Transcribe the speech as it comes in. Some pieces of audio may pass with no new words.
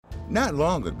Not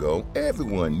long ago,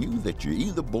 everyone knew that you're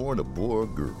either born a boy or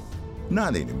girl.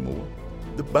 Not anymore.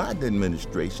 The Biden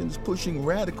administration is pushing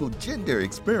radical gender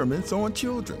experiments on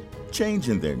children,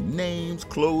 changing their names,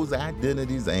 clothes,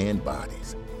 identities, and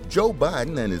bodies. Joe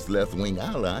Biden and his left-wing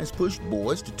allies push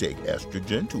boys to take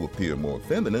estrogen to appear more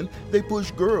feminine. They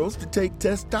push girls to take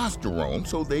testosterone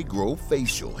so they grow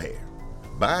facial hair.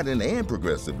 Biden and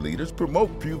progressive leaders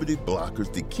promote puberty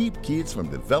blockers to keep kids from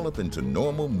developing to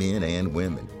normal men and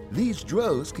women. These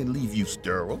drugs can leave you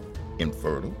sterile,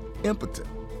 infertile, impotent.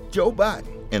 Joe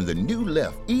Biden and the new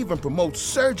left even promote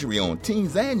surgery on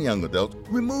teens and young adults,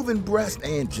 removing breasts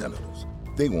and genitals.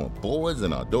 They want boys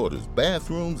in our daughters'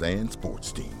 bathrooms and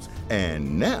sports teams.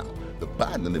 And now, the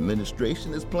Biden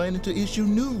administration is planning to issue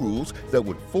new rules that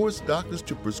would force doctors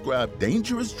to prescribe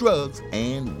dangerous drugs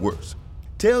and worse.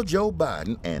 Tell Joe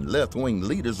Biden and left-wing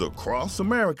leaders across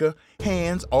America,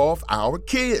 hands off our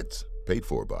kids. Paid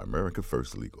for by America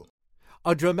First Legal.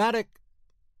 A dramatic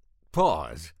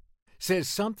pause says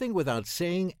something without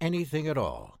saying anything at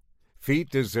all.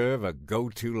 Feet deserve a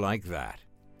go-to like that.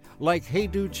 Like Hey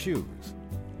Dude shoes.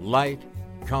 Light,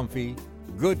 comfy,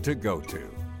 good to go to.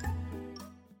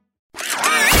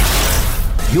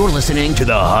 You're listening to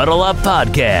the Huddle Up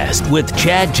Podcast with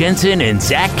Chad Jensen and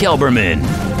Zach Kelberman.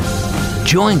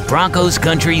 Join Broncos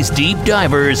Country's deep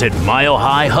divers at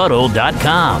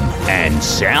milehighhuddle.com and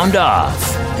sound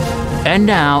off. And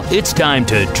now it's time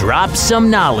to drop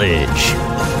some knowledge.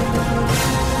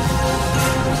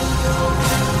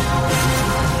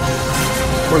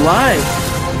 We're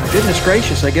live. Goodness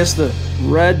gracious, I guess the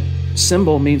red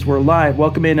symbol means we're live.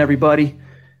 Welcome in, everybody,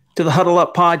 to the Huddle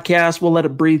Up Podcast. We'll let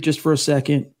it breathe just for a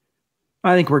second.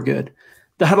 I think we're good.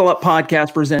 The Huddle Up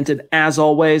Podcast presented, as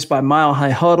always, by Mile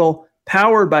High Huddle,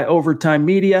 powered by Overtime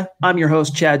Media. I'm your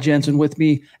host, Chad Jensen. With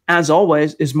me, as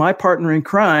always, is my partner in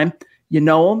crime. You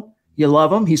know him. You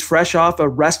love him. He's fresh off a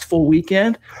restful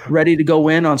weekend, ready to go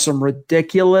in on some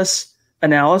ridiculous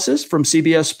analysis from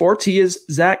CBS Sports. He is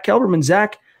Zach Kelberman.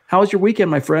 Zach, how was your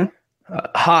weekend, my friend?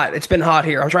 Hot. It's been hot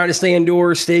here. I'm trying to stay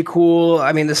indoors, stay cool.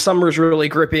 I mean, the summer's really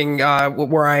gripping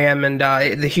where I am, and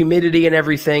the humidity and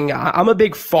everything. I'm a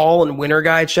big fall and winter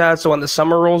guy, Chad. So when the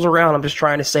summer rolls around, I'm just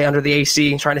trying to stay under the AC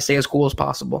and trying to stay as cool as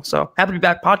possible. So happy to be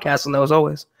back podcasting, though, as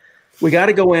always. We got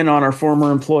to go in on our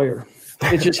former employer.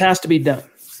 It just has to be done.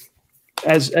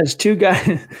 As two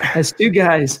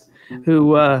guys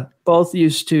who both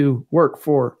used to work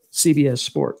for CBS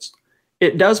Sports.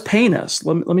 It does pain us.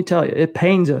 Let me tell you, it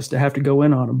pains us to have to go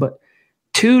in on them. But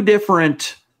two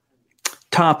different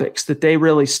topics that they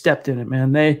really stepped in it,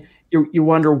 man. You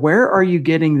wonder, where are you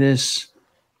getting this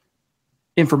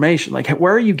information? Like,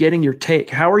 where are you getting your take?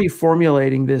 How are you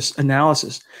formulating this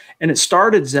analysis? And it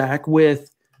started, Zach, with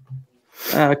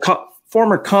a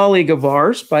former colleague of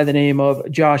ours by the name of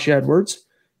Josh Edwards,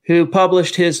 who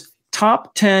published his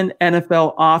top 10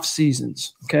 NFL off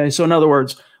seasons. Okay, so in other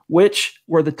words, which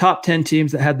were the top 10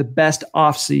 teams that had the best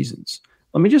off seasons?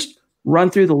 Let me just run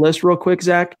through the list real quick,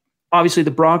 Zach. Obviously,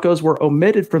 the Broncos were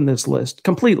omitted from this list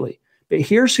completely. But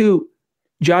here's who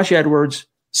Josh Edwards,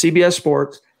 CBS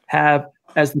Sports, have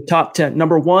as the top 10.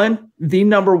 Number one,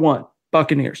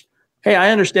 Buccaneers. Hey,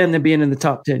 I understand them being in the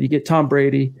top 10. You get Tom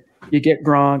Brady, you get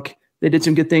Gronk. They did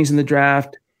some good things in the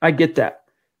draft. I get that.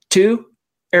 2,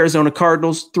 Arizona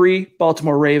Cardinals. 3,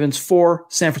 Baltimore Ravens. 4,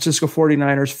 San Francisco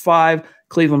 49ers. 5,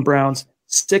 Cleveland Browns.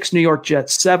 6, New York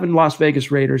Jets. 7, Las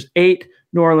Vegas Raiders. 8,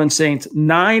 New Orleans Saints.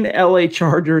 9, LA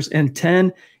Chargers. And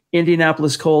 10,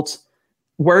 Indianapolis Colts.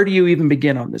 Where do you even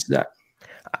begin on this, Zach?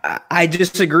 I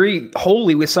disagree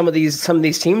wholly with some of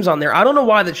these teams on there. I don't know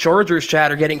why the Chargers,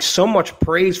 Chad, are getting so much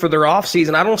praise for their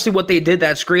offseason. I don't see what they did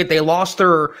that's great. They lost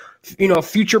their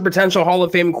future potential Hall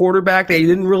of Fame quarterback. They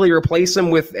didn't really replace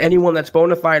him with anyone that's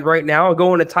bona fide right now.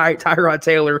 Going to Tyrod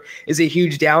Taylor is a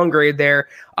huge downgrade there.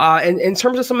 And in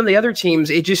terms of some of the other teams,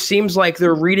 it just seems like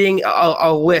they're reading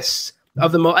a list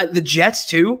of the Jets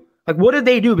too. Like, what did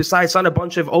they do besides sign a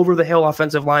bunch of over-the-hill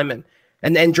offensive linemen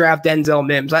and then draft Denzel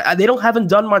Mims? They haven't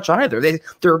done much either.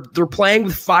 They're playing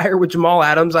with fire with Jamal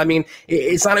Adams. I mean,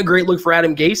 it's not a great look for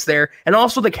Adam Gase there. And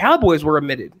also the Cowboys were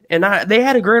omitted, and they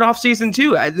had a great offseason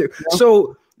too.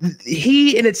 So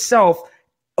he in itself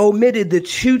omitted the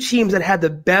two teams that had the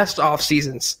best off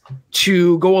seasons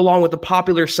to go along with the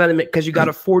popular sentiment, because you got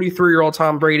a 43-year-old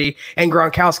Tom Brady and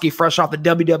Gronkowski fresh off the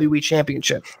WWE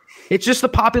championship. It's just the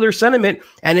popular sentiment,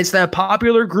 and it's that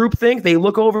popular group think. They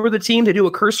look over the team, they do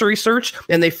a cursory search,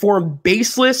 and they form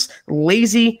baseless,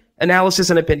 lazy analysis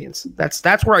and opinions.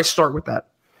 That's where I start with that.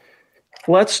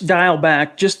 Let's dial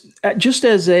back just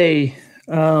as a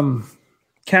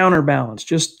counterbalance,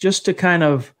 just to kind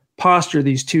of posture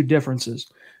these two differences.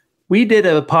 We did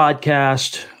a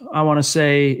podcast, I want to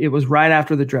say it was right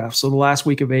after the draft, so the last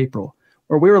week of April,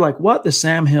 where we were like, what? The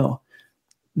Sam Hill?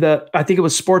 I think it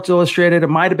was Sports Illustrated. It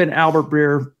might have been Albert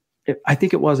Breer. I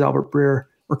think it was Albert Breer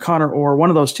or Connor Orr, one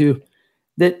of those two,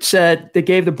 that said they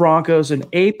gave the Broncos an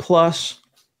A+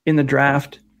 in the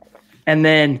draft. And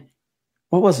then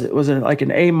what was it? Was it like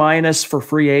an A- for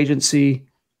free agency?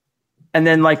 And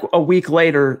then like a week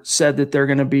later said that they're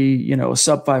going to be, a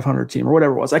sub 500 team or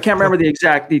whatever it was. I can't remember the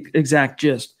exact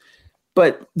gist.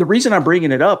 But the reason I'm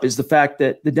bringing it up is the fact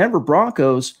that the Denver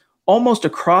Broncos almost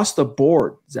across the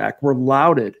board, Zach, were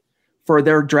lauded for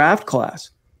their draft class.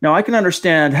 Now, I can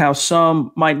understand how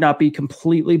some might not be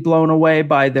completely blown away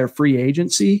by their free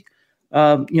agency,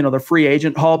 their free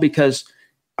agent haul, because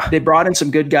they brought in some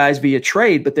good guys via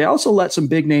trade, but they also let some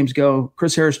big names go.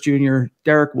 Chris Harris Jr.,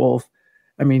 Derek Wolfe.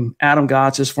 Adam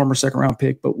Gotsis, former second-round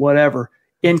pick, but whatever.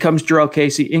 In comes Jurrell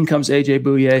Casey, in comes A.J.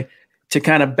 Bouye to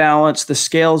kind of balance the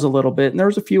scales a little bit. And there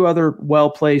was a few other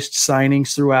well-placed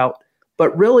signings throughout.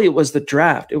 But really, it was the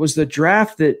draft. It was the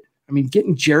draft that,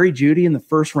 getting Jerry Jeudy in the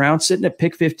first round, sitting at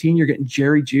pick 15, you're getting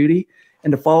Jerry Jeudy.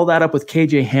 And to follow that up with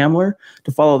KJ Hamler,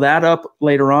 to follow that up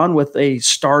later on with a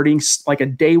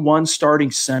day one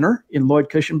starting center in Lloyd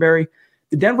Cushenberry.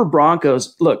 The Denver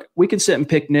Broncos, look, we can sit and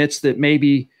pick nits that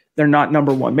maybe they're not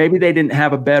number one. Maybe they didn't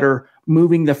have a better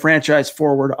moving the franchise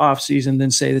forward offseason than,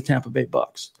 say, the Tampa Bay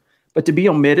Bucks. But to be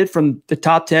omitted from the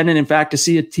top 10, and in fact, to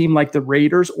see a team like the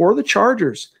Raiders or the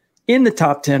Chargers in the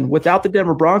top 10 without the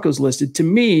Denver Broncos listed, to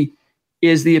me,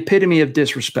 is the epitome of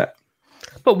disrespect.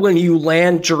 But when you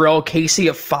land Jurrell Casey,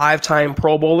 a 5-time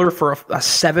Pro Bowler, for a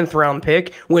 7th-round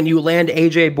pick, when you land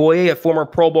A.J. Bouye, a former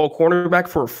Pro Bowl cornerback,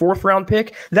 for a 4th-round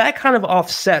pick, that kind of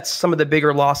offsets some of the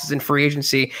bigger losses in free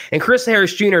agency. And Chris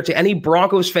Harris Jr., to any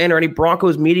Broncos fan or any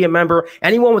Broncos media member,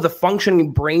 anyone with a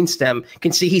functioning brainstem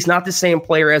can see he's not the same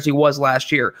player as he was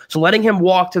last year. So letting him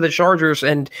walk to the Chargers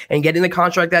and getting the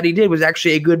contract that he did was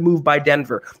actually a good move by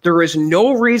Denver. There is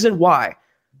no reason why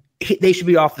they should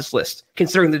be off this list,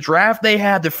 considering the draft they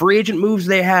had, the free agent moves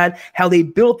they had, how they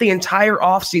built the entire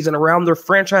offseason around their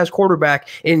franchise quarterback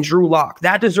in Drew Lock.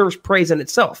 That deserves praise in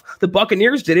itself. The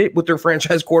Buccaneers did it with their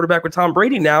franchise quarterback with Tom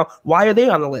Brady now. Why are they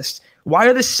on the list? Why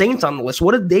are the Saints on the list?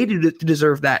 What did they do to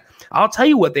deserve that? I'll tell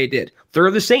you what they did. They're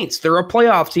the Saints. They're a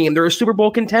playoff team. They're a Super Bowl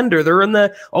contender.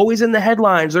 They're always in the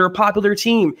headlines. They're a popular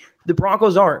team. The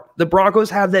Broncos aren't. The Broncos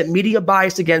have that media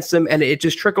bias against them, and it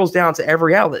just trickles down to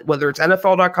every outlet, whether it's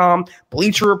NFL.com,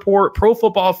 Bleacher Report, Pro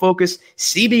Football Focus,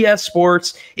 CBS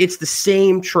Sports. It's the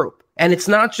same trope. And it's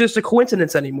not just a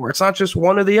coincidence anymore. It's not just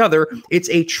one or the other. It's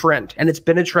a trend, and it's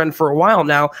been a trend for a while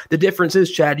now. The difference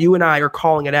is, Chad, you and I are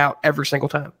calling it out every single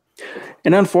time.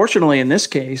 And unfortunately, in this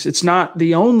case, it's not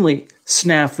the only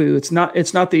snafu.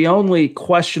 It's not the only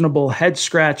questionable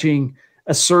head-scratching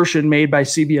assertion made by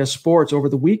CBS Sports over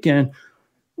the weekend.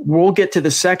 We'll get to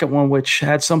the second one, which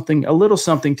had a little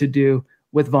something to do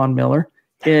with Von Miller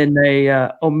in a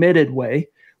omitted way.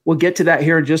 We'll get to that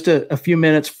here in just a few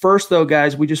minutes. First, though,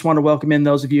 guys, we just want to welcome in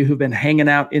those of you who've been hanging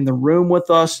out in the room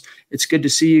with us. It's good to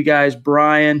see you guys.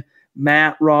 Brian,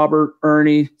 Matt, Robert,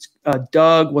 Ernie,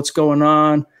 Doug, what's going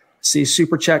on? See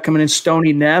Super Chat coming in.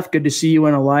 Stony Neff, good to see you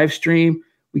in a live stream.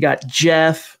 We got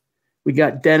Jeff. We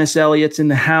got Dennis Elliott's in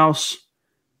the house.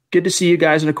 Good to see you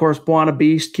guys. And, of course, Buana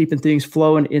Beast keeping things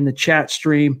flowing in the chat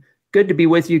stream. Good to be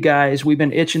with you guys. We've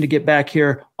been itching to get back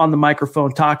here on the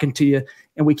microphone talking to you,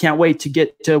 and we can't wait to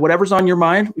get to whatever's on your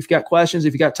mind. If you've got questions,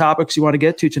 if you've got topics you want to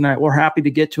get to tonight, we're happy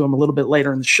to get to them a little bit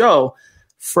later in the show.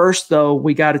 First, though,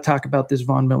 we got to talk about this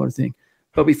Von Miller thing.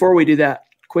 But before we do that,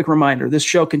 quick reminder, this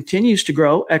show continues to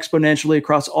grow exponentially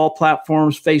across all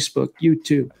platforms, Facebook,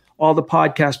 YouTube, all the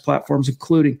podcast platforms,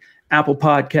 including Apple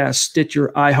Podcasts,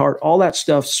 Stitcher, iHeart, all that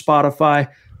stuff, Spotify.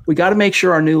 We got to make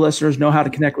sure our new listeners know how to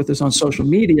connect with us on social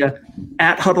media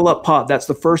at Huddle Up Pod. That's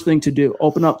the first thing to do.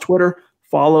 Open up Twitter,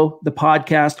 follow the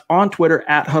podcast on Twitter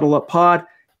at Huddle Up Pod.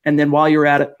 And then while you're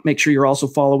at it, make sure you're also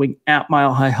following at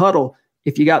Mile High Huddle.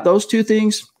 If you got those two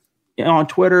things on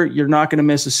Twitter, you're not going to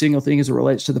miss a single thing as it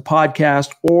relates to the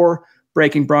podcast or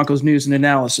breaking Broncos news and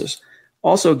analysis.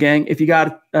 Also, gang, if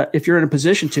you're in a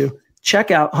position to,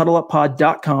 check out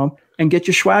huddleuppod.com and get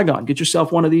your swag on. Get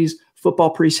yourself one of these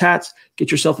Football Priest hats. Get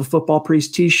yourself a Football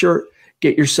Priest t-shirt.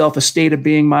 Get yourself a State of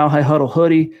Being Mile High Huddle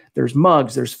hoodie. There's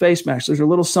mugs. There's face masks. There's a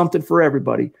little something for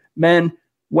everybody. Men,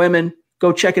 women,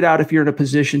 go check it out if you're in a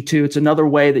position to. It's another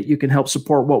way that you can help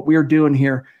support what we're doing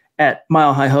here at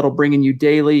Mile High Huddle, bringing you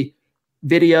daily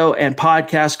video and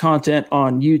podcast content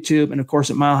on YouTube and, of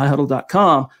course, at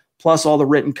milehighhuddle.com, plus all the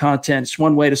written content. It's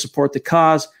one way to support the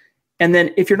cause. And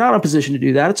then if you're not in a position to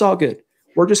do that, it's all good.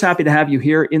 we're just happy to have you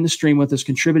here in the stream with us,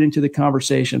 contributing to the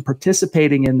conversation,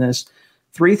 participating in this.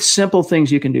 3 simple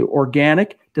things you can do.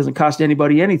 Organic, doesn't cost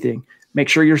anybody anything. Make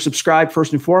sure you're subscribed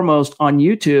first and foremost on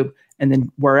YouTube, and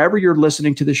then wherever you're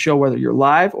listening to the show, whether you're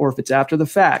live or if it's after the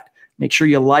fact, make sure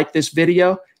you like this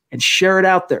video and share it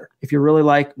out there if you really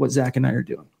like what Zach and I are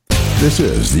doing. This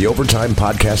is the Overtime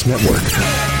Podcast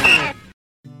Network.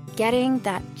 Getting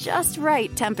that just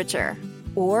right temperature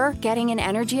or getting an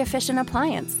energy-efficient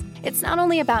appliance. It's not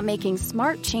only about making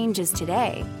smart changes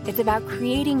today, it's about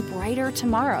creating brighter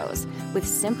tomorrows with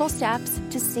simple steps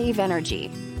to save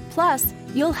energy. Plus,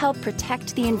 you'll help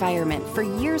protect the environment for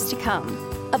years to come.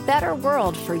 A better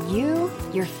world for you,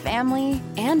 your family,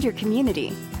 and your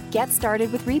community. Get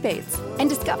started with rebates and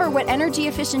discover what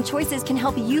energy-efficient choices can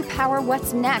help you power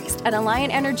what's next at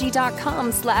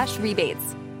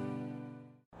AlliantEnergy.com/rebates.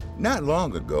 Not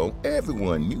long ago,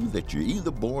 everyone knew that you're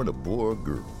either born a boy or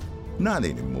girl. Not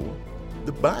anymore.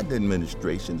 The Biden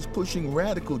administration is pushing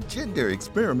radical gender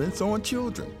experiments on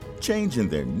children, changing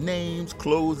their names,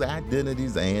 clothes,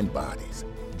 identities, and bodies.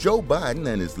 Joe Biden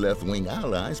and his left-wing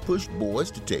allies push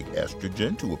boys to take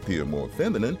estrogen to appear more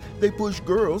feminine. They push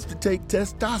girls to take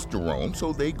testosterone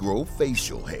so they grow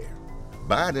facial hair.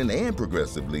 Biden and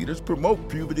progressive leaders promote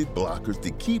puberty blockers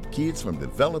to keep kids from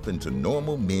developing to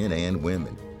normal men and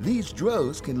women. These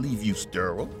drugs can leave you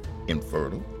sterile,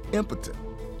 infertile, impotent.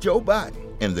 Joe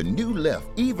Biden and the new left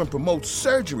even promote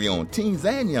surgery on teens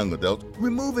and young adults,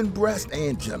 removing breast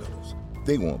and genitals.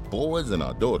 They want boys in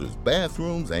our daughters'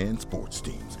 bathrooms and sports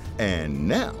teams. And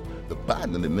now, the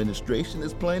Biden administration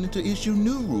is planning to issue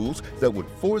new rules that would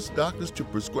force doctors to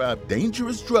prescribe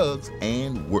dangerous drugs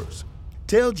and worse.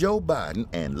 Tell Joe Biden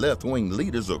and left-wing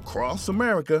leaders across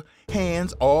America,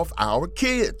 hands off our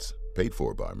kids. Paid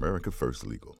for by America First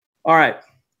Legal. All right,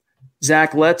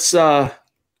 Zach, let's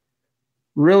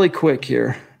really quick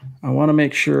here. I want to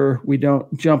make sure we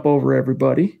don't jump over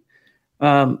everybody.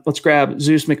 Let's grab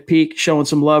Zeus McPeak showing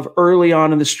some love early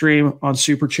on in the stream on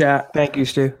Super Chat. Thank you,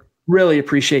 Stu. Really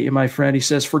appreciate you, my friend. He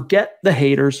says, forget the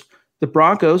haters. The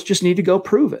Broncos just need to go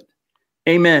prove it.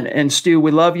 Amen. And Stu,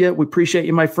 we love you. We appreciate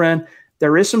you, my friend.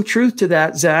 There is some truth to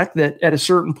that, Zach, that at a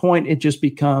certain point, it just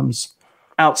becomes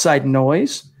outside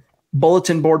noise.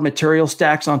 Bulletin board material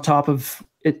stacks on top of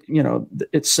it,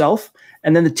 itself.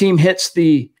 And then the team hits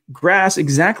the grass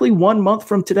exactly 1 month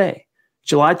from today.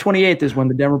 July 28th is when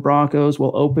the Denver Broncos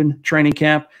will open training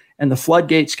camp, and the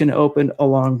floodgates can open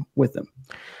along with them.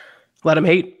 Let them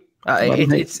hate.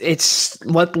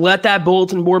 Let that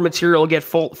bulletin board material get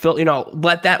full.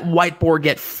 Let that whiteboard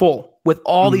get full with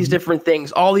all these different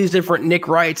things, all these different Nick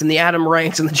Wrights and the Adam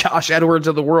Ranks and the Josh Edwards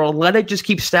of the world. Let it just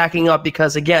keep stacking up,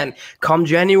 because again, come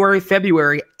January,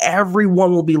 February,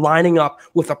 everyone will be lining up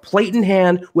with a plate in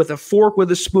hand, with a fork,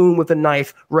 with a spoon, with a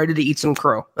knife, ready to eat some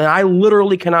crow. And I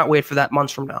literally cannot wait for that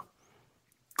months from now.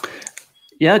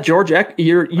 Yeah, George,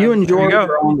 you and George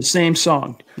are on the same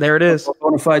song. There it is.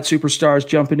 Bonafide superstars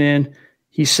jumping in.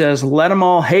 He says, let them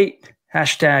all hate.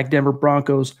 Hashtag Denver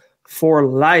Broncos for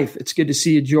life. It's good to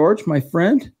see you, George, my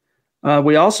friend.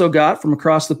 We also got from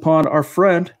across the pond our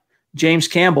friend, James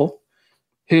Campbell,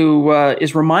 who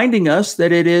is reminding us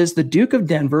that it is the Duke of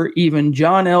Denver, even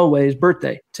John Elway's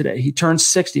birthday today. He turned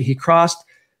 60. He crossed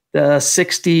the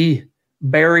 60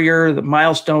 barrier, the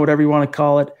milestone, whatever you want to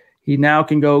call it. He now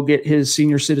can go get his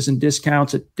senior citizen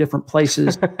discounts at different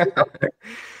places.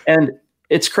 And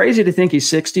it's crazy to think he's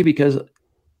 60, because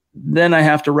then I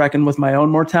have to reckon with my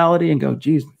own mortality and go,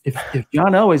 geez, if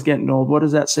John Elway's getting old, what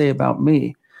does that say about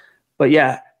me? But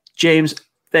yeah, James,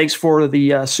 thanks for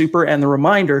the super and the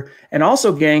reminder. And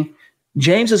also, gang,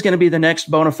 James is going to be the next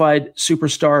bona fide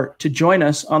superstar to join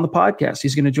us on the podcast.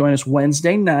 He's going to join us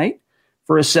Wednesday night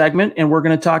for a segment, and we're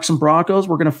going to talk some Broncos.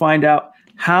 We're going to find out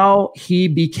how he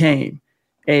became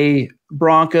a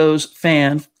Broncos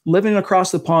fan living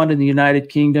across the pond in the United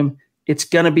Kingdom. It's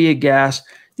going to be a gas.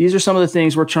 These are some of the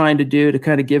things we're trying to do to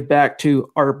kind of give back to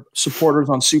our supporters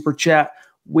on Super Chat,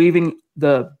 weaving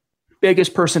the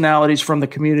biggest personalities from the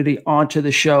community onto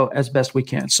the show as best we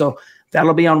can. So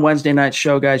that'll be on Wednesday night's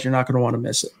show, guys. You're not going to want to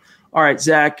miss it. All right,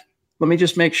 Zach, let me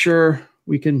just make sure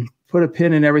we can put a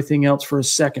pin in everything else for a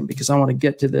second, because I want to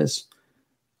get to this.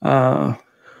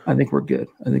 I think we're good.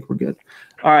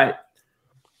 All right.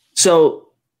 So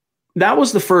that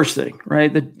was the first thing,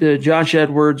 right? The Josh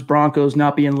Edwards Broncos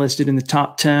not being listed in the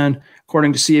top 10,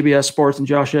 according to CBS Sports and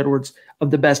Josh Edwards, of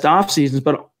the best off seasons,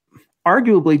 but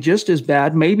arguably just as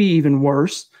bad, maybe even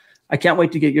worse. I can't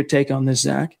wait to get your take on this,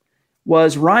 Zach.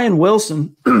 Was Ryan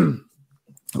Wilson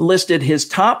listed his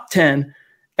top 10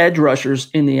 edge rushers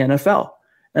in the NFL.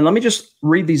 And let me just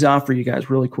read these off for you guys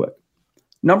really quick.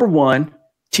 Number 1,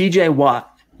 TJ Watt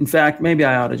In fact, maybe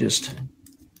I ought to just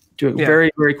do it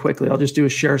very, very quickly. I'll just do a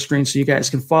share screen so you guys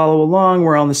can follow along.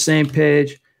 We're on the same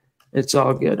page. It's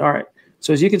all good. All right.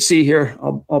 So as you can see here,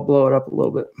 I'll blow it up a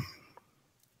little bit.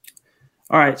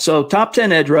 All right. So top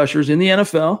 10 edge rushers in the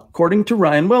NFL, according to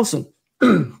Ryan Wilson.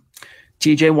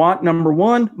 TJ Watt, number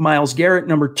 1. Myles Garrett,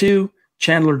 number 2.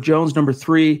 Chandler Jones, number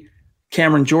 3.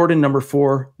 Cameron Jordan, number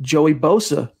 4. Joey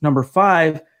Bosa, number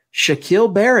 5.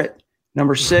 Shaquille Barrett,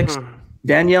 number 6.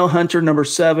 Danielle Hunter, number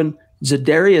 7.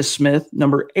 Zadarius Smith,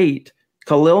 number 8.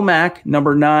 Khalil Mack,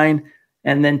 number 9.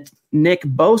 And then Nick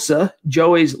Bosa,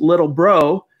 Joey's little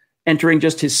bro, entering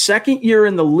just his second year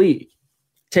in the league,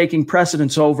 taking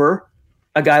precedence over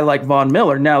a guy like Von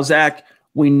Miller. Now, Zach,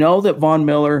 we know that Von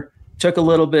Miller took a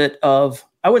little bit of,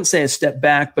 I wouldn't say a step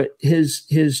back, but his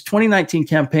 2019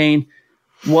 campaign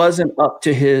wasn't up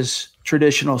to his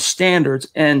traditional standards.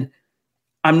 And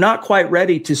I'm not quite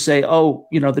ready to say,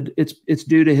 it's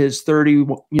due to his 30,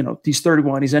 he's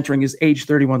 31. He's entering his age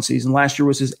 31 season. Last year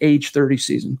was his age 30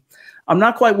 season. I'm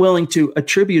not quite willing to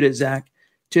attribute it, Zach,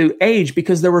 to age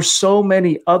because there were so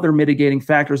many other mitigating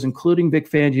factors, including Vic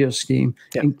Fangio's scheme,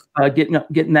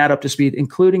 getting that up to speed,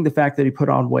 including the fact that he put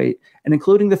on weight and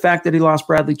including the fact that he lost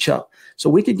Bradley Chubb.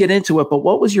 So we could get into it, but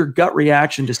what was your gut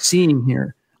reaction to seeing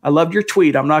here? I loved your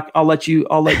tweet. I'll let you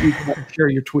share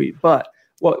your tweet, but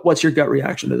what's your gut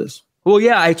reaction to this? Well,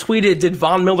 yeah, I tweeted, did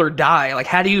Von Miller die? Like,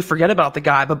 how do you forget about the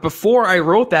guy? But before I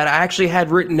wrote that, I actually had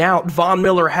written out Von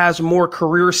Miller has more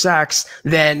career sacks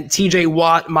than TJ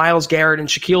Watt, Myles Garrett, and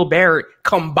Shaquille Barrett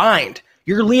combined.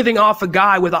 You're leaving off a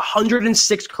guy with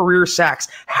 106 career sacks.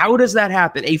 How does that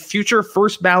happen? A future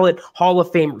first ballot Hall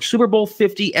of Famer, Super Bowl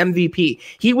 50 MVP.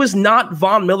 He was not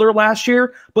Von Miller last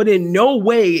year, but in no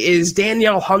way is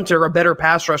Danielle Hunter a better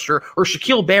pass rusher or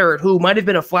Shaquille Barrett, who might have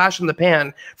been a flash in the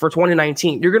pan for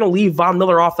 2019. You're going to leave Von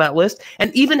Miller off that list.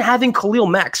 And even having Khalil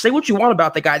Mack, say what you want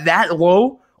about the guy, that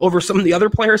low over some of the other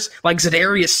players like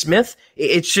Zadarius Smith,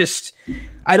 it's just,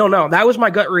 I don't know. That was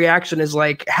my gut reaction, is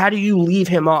like, how do you leave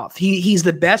him off? He's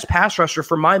the best pass rusher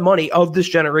for my money of this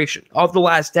generation, of the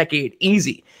last decade.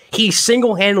 Easy. He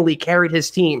single-handedly carried his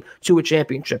team to a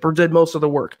championship or did most of the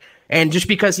work. And just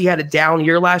because he had a down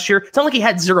year last year, it's not like he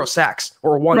had 0 sacks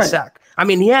or 1 sack. I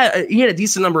mean, he had a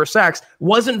decent number of sacks.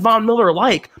 Wasn't Von Miller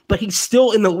like, but he's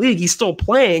still in the league. He's still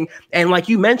playing. And like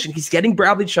you mentioned, he's getting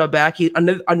Bradley Chubb back.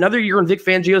 Another year in Vic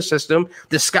Fangio's system.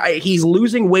 This guy, he's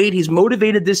losing weight. He's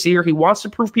motivated this year. He wants to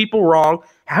prove people wrong.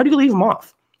 How do you leave him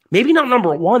off? Maybe not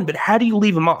number 1, but how do you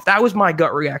leave him off? That was my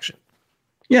gut reaction.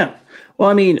 Yeah. Well,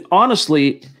 I mean,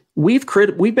 honestly, we've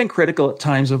been critical at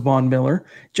times of Von Miller,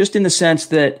 just in the sense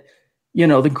that,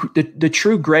 the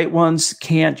true great ones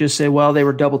can't just say, well, they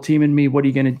were double teaming me. What are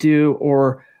you going to do?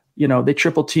 Or, they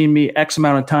triple teamed me X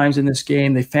amount of times in this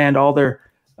game. They fanned all their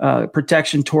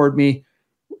protection toward me.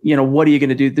 What are you going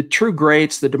to do? The true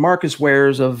greats, the DeMarcus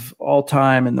Wares of all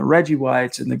time and the Reggie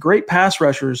Whites and the great pass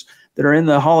rushers that are in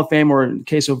the Hall of Fame, or in the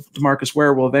case of DeMarcus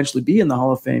Ware will eventually be in the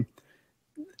Hall of Fame.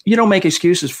 You don't make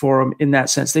excuses for them in that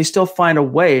sense. They still find a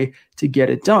way to get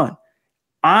it done.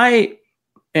 I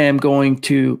am going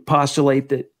to postulate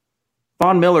that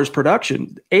Von Miller's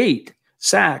production, 8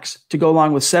 sacks to go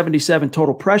along with 77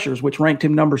 total pressures, which ranked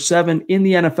him number 7 in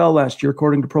the NFL last year,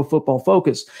 according to Pro Football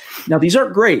Focus. Now, these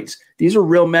aren't grades. These are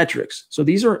real metrics. So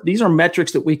these are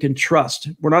metrics that we can trust.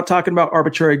 We're not talking about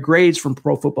arbitrary grades from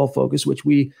Pro Football Focus, which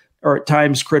we are at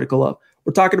times critical of.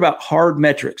 We're talking about hard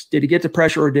metrics. Did he get to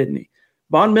pressure or didn't he?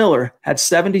 Von Miller had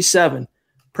 77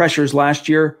 pressures last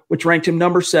year, which ranked him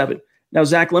number 7. Now,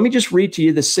 Zach, let me just read to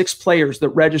you the 6 players that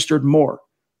registered more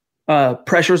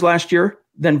pressures last year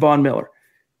than Von Miller.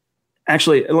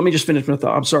 Actually, let me just finish my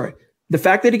thought. I'm sorry. The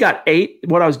fact that he got 8,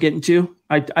 what I was getting to,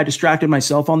 I distracted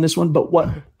myself on this one, but what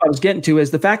I was getting to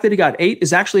is the fact that he got 8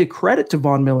 is actually a credit to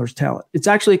Von Miller's talent. It's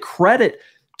actually a credit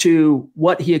to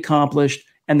what he accomplished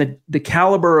and the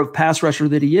caliber of pass rusher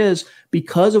that he is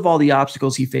because of all the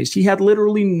obstacles he faced. He had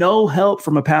literally no help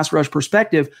from a pass rush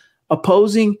perspective.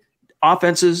 Opposing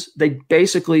offenses, they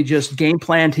basically just game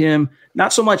planned him,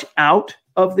 not so much out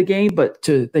of the game, but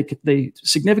they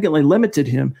significantly limited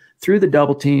him through the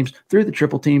double teams, through the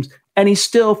triple teams, and he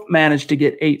still managed to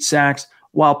get 8 sacks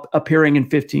while appearing in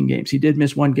 15 games. He did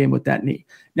miss 1 game with that knee.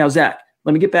 Now, Zach,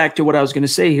 let me get back to what I was going to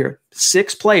say here.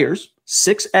 6 players,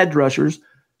 6 edge rushers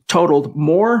totaled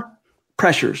more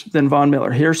pressures than Von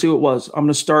Miller. Here's who it was. I'm going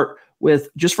to start with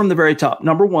just from the very top.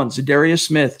 Number 1, Zadarius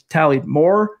Smith tallied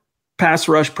more pass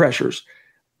rush pressures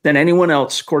than anyone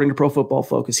else, according to Pro Football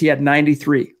Focus. He had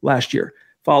 93 last year,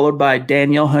 followed by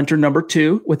Danielle Hunter, number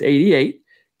 2, with 88.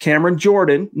 Cameron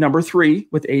Jordan, number 3,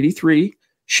 with 83.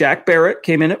 Shaq Barrett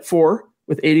came in at 4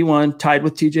 with 81, tied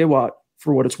with TJ Watt.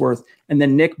 for what it's worth. And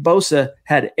then Nick Bosa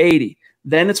had 80.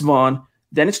 Then it's Vaughn.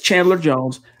 Then it's Chandler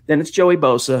Jones. Then it's Joey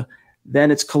Bosa.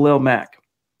 Then it's Khalil Mack.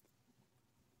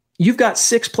 You've got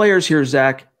 6 players here,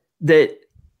 Zach, that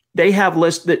they have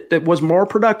list that was more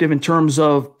productive in terms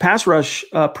of pass rush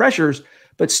pressures,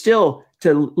 but still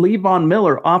to leave Von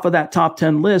Miller off of that top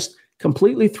 10 list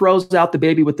completely throws out the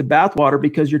baby with the bathwater,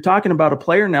 because you're talking about a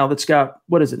player now that's got,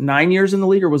 9 years in the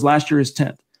league, or was last year his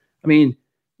 10th? I mean,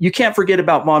 you can't forget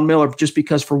about Von Miller just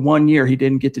because for 1 year he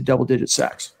didn't get to double-digit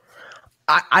sacks.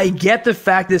 I get the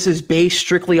fact this is based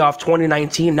strictly off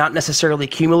 2019, not necessarily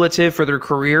cumulative for their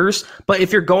careers. But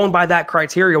if you're going by that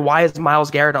criteria, why is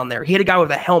Myles Garrett on there? He had a guy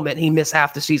with a helmet. He missed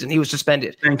half the season. He was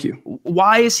suspended. Thank you.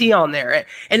 Why is he on there?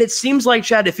 And it seems like,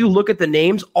 Chad, if you look at the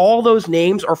names, all those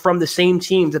names are from the same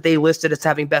teams that they listed as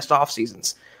having best off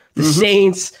seasons. The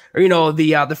Saints, or,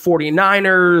 the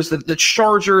 49ers, the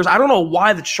Chargers. I don't know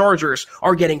why the Chargers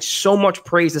are getting so much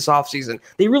praise this offseason.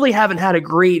 They really haven't had a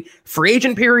great free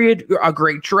agent period, a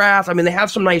great draft. I mean, they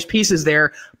have some nice pieces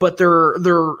there, but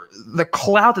the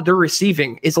clout that they're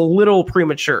receiving is a little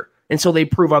premature until they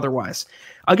prove otherwise.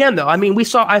 Again, though, I mean,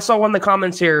 I saw one of the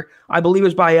comments here, I believe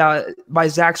it was by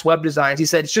Zach's Web Designs. He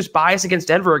said, it's just bias against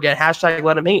Denver again, hashtag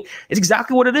let him hate. It's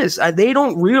exactly what it is. They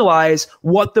don't realize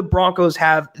what the Broncos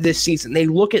have this season. They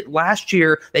look at last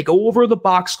year, they go over the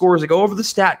box scores, they go over the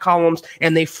stat columns,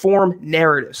 and they form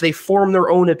narratives. They form their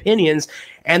own opinions,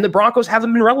 and the Broncos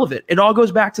haven't been relevant. It all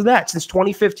goes back to that. Since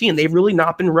 2015, they've really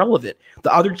not been relevant.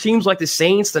 The other teams like the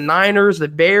Saints, the Niners, the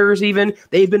Bears even,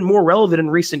 they've been more relevant in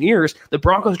recent years. The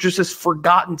Broncos are just this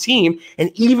forgotten team,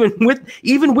 and even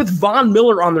with Von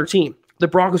Miller on their team, the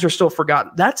Broncos are still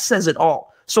forgotten. That says it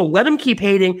all. So let him keep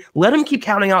hating. Let him keep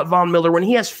counting out Von Miller. When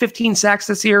he has 15 sacks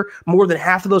this year, more than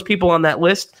half of those people on that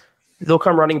list, they'll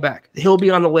come running back. He'll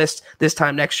be on the list this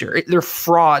time next year. They're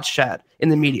frauds, Chad, in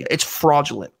the media. It's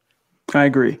fraudulent. I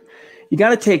agree. You got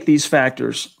to take these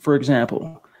factors, for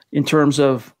example, in terms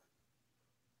of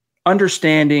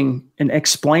understanding and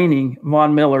explaining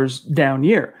Von Miller's down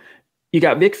year. You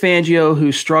got Vic Fangio,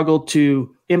 who struggled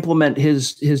to implement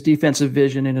his defensive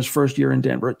vision in his first year in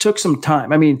Denver. It took some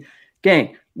time. I mean,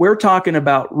 gang, we're talking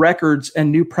about records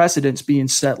and new precedents being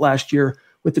set last year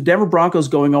with the Denver Broncos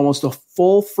going almost a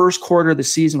full first quarter of the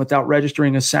season without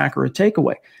registering a sack or a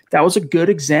takeaway. That was a good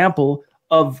example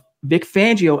of Vic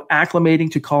Fangio acclimating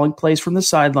to calling plays from the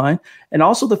sideline, and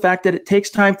also the fact that it takes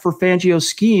time for Fangio's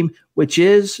scheme, which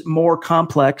is more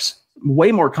complex,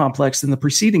 way more complex than the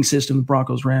preceding system the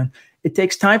Broncos ran. It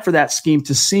takes time for that scheme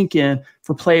to sink in,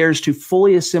 for players to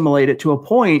fully assimilate it to a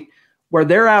point where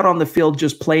they're out on the field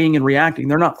just playing and reacting.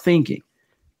 They're not thinking.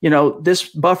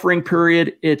 This buffering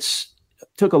period,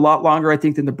 took a lot longer, I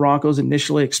think, than the Broncos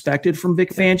initially expected from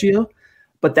Vic Fangio.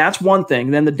 But that's one thing.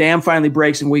 Then the dam finally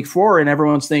breaks in week 4, and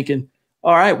everyone's thinking,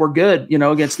 all right, we're good,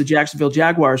 against the Jacksonville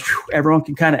Jaguars. Whew, everyone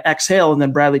can kind of exhale, and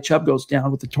then Bradley Chubb goes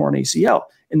down with the torn ACL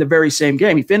in the very same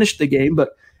game. He finished the game,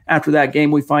 but after that game,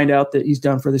 we find out that he's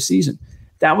done for the season.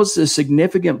 That was a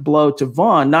significant blow to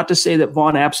Vaughn. Not to say that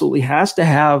Vaughn absolutely has to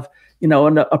have,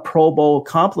 a Pro Bowl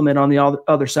compliment on the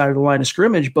other side of the line of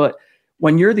scrimmage, but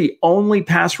when you're the only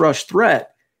pass rush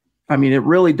threat, I mean, it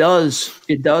really does.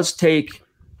 It does take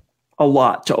a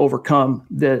lot to overcome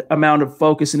the amount of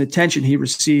focus and attention he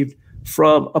received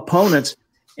from opponents.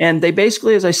 And they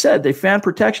basically, as I said, they fan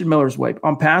protection Miller's way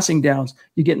on passing downs.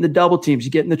 You get in the double teams,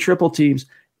 you get in the triple teams.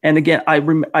 And again, I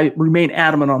remain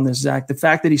adamant on this, Zach. The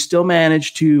fact that he still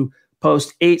managed to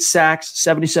post 8 sacks,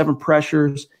 77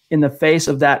 pressures in the face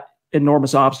of that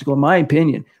enormous obstacle, in my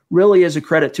opinion, really is a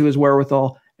credit to his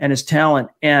wherewithal and his talent.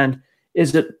 And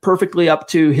is it perfectly up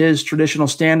to his traditional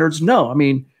standards? No. I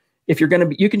mean, if you're going to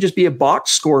be, you can just be a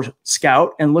box score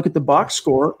scout and look at the box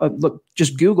score.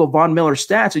 Just Google Von Miller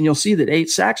stats, and you'll see that 8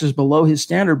 sacks is below his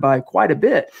standard by quite a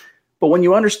bit. But when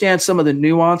you understand some of the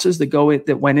nuances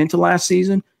that went into last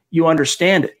season, you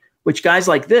understand it. Which guys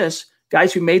like this,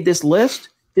 guys who made this list,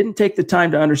 didn't take the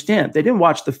time to understand. They didn't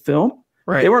watch the film.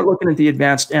 Right. They weren't looking at the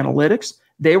advanced analytics.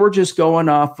 They were just going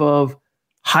off of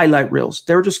highlight reels.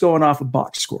 They were just going off of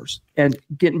box scores. And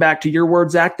getting back to your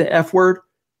word, Zach, the F word,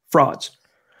 frauds.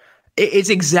 It's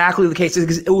exactly the case.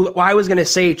 I was going to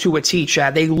say to a T,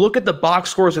 Chad, they look at the box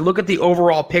scores, they look at the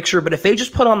overall picture, but if they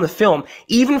just put on the film,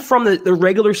 even from the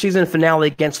regular season finale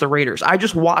against the Raiders, I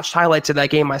just watched highlights of that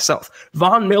game myself.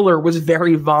 Von Miller was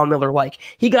very Von Miller-like.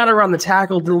 He got around the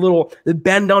tackle, did the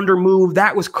bend under move.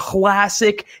 That was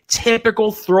classic,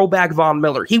 typical throwback Von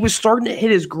Miller. He was starting to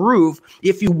hit his groove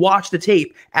if you watch the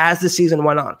tape as the season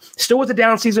went on. Still with the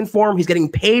down season form, he's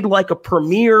getting paid like a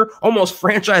premier, almost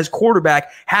franchise quarterback,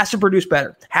 has to produce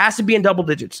better. Has to be in double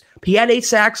digits. He had 8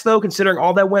 sacks, though, considering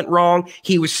all that went wrong.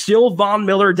 He was still Von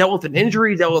Miller, dealt with an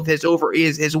injury, dealt with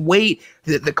his weight,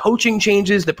 the coaching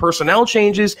changes, the personnel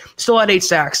changes, still had 8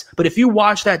 sacks. But if you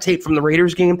watch that tape from the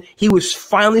Raiders game, he was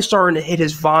finally starting to hit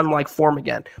his Von-like form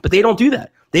again. But they don't do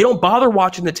that. They don't bother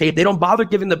watching the tape. They don't bother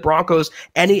giving the Broncos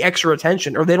any extra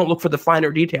attention, or they don't look for the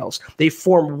finer details. They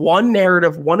form one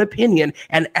narrative, one opinion,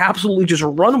 and absolutely just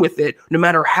run with it, no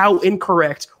matter how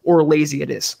incorrect or lazy it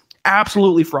is.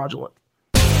 Absolutely fraudulent.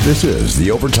 This is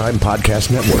the Overtime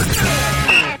Podcast Network.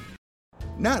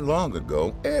 Not long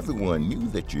ago, everyone knew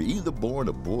that you're either born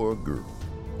a boy or girl.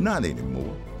 Not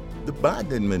anymore. The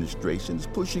Biden administration is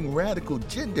pushing radical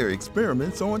gender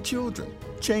experiments on children,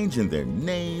 changing their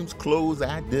names, clothes,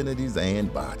 identities,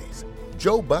 and bodies.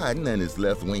 Joe Biden and his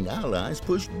left-wing allies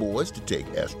push boys to take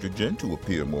estrogen to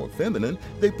appear more feminine.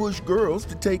 They push girls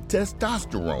to take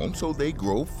testosterone so they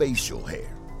grow facial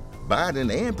hair.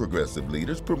 Biden and progressive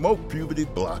leaders promote puberty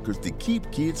blockers to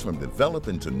keep kids from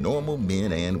developing to normal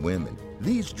men and women.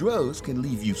 These drugs can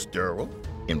leave you sterile,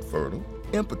 infertile,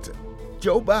 impotent.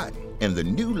 Joe Biden and the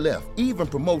New Left even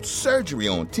promote surgery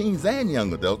on teens and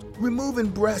young adults, removing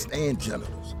breasts and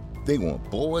genitals. They want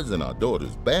boys in our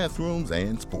daughters' bathrooms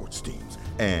and sports teams.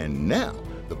 And now,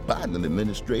 the Biden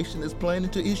administration is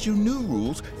planning to issue new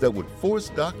rules that would force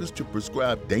doctors to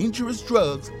prescribe dangerous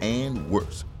drugs and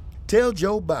worse. Tell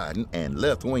Joe Biden and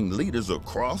left-wing leaders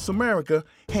across America,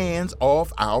 hands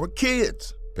off our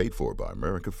kids. Paid for by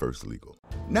America First Legal.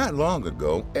 Not long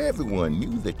ago, everyone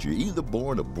knew that you're either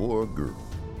born a boy or girl.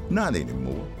 Not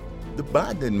anymore. The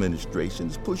Biden administration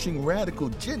is pushing radical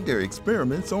gender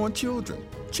experiments on children,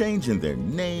 changing their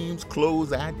names,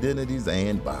 clothes, identities,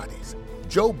 and bodies.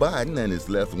 Joe Biden and his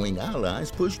left-wing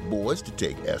allies push boys to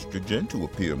take estrogen to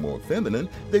appear more feminine.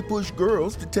 They push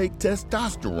girls to take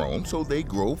testosterone so they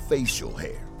grow facial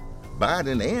hair.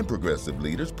 Biden and progressive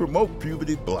leaders promote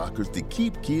puberty blockers to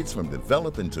keep kids from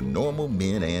developing to normal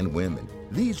men and women.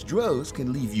 These drugs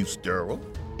can leave you sterile,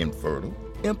 infertile,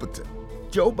 impotent.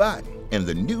 Joe Biden and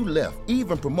the New Left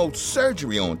even promote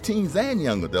surgery on teens and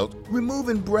young adults,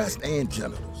 removing breasts and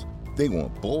genitals. They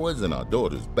want boys in our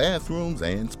daughters' bathrooms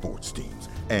and sports teams.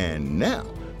 And now,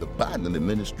 the Biden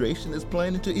administration is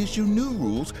planning to issue new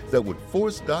rules that would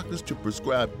force doctors to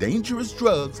prescribe dangerous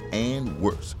drugs and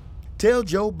worse. Tell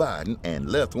Joe Biden and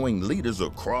left-wing leaders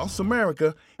across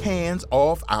America, hands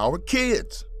off our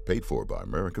kids. Paid for by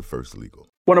America First Legal.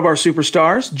 One of our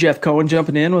superstars, Jeff Cohen,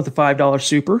 jumping in with a $5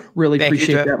 super. Really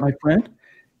appreciate that, my friend.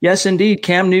 Yes, indeed.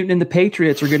 Cam Newton and the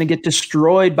Patriots are going to get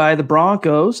destroyed by the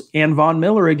Broncos and Von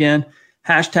Miller again.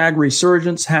 Hashtag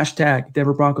resurgence. Hashtag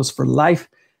Denver Broncos for life.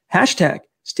 Hashtag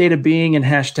state of being and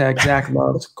hashtag Zach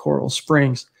loves Coral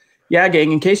Springs. Yeah,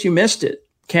 gang, in case you missed it,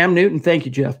 Cam Newton, thank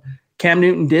you, Jeff. Cam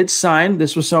Newton did sign.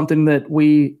 This was something that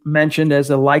we mentioned as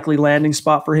a likely landing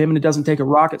spot for him, and it doesn't take a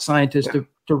rocket scientist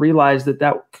to realize that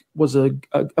that was a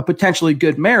potentially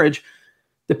good marriage.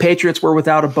 The Patriots were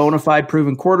without a bona fide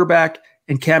proven quarterback,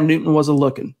 and Cam Newton was a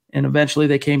looking. And eventually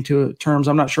they came to terms.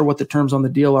 I'm not sure what the terms on the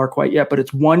deal are quite yet, but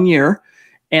it's 1 year.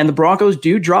 And the Broncos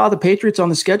do draw the Patriots on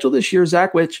the schedule this year,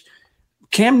 Zach, which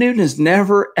Cam Newton has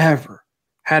never, ever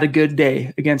had a good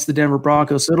day against the Denver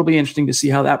Broncos. So it'll be interesting to see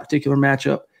how that particular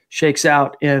matchup shakes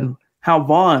out and how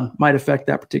Vaughn might affect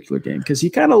that particular game, because he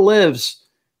kind of lives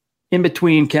in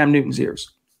between Cam Newton's ears.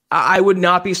 I would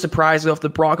not be surprised if the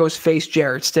Broncos face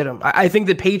Jarrett Stidham. I think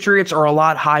the Patriots are a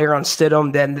lot higher on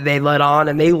Stidham than they let on,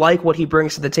 and they like what he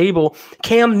brings to the table.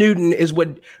 Cam Newton is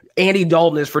what Andy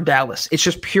Dalton is for Dallas. It's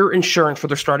just pure insurance for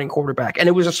their starting quarterback. And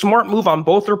it was a smart move on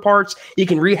both their parts. He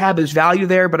can rehab his value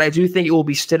there, but I do think it will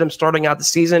be Stidham starting out the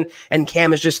season, and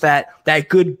Cam is just that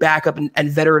good backup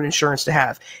and veteran insurance to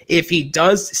have. If he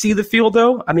does see the field,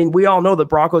 though, I mean, we all know the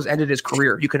Broncos ended his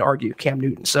career, you can argue, Cam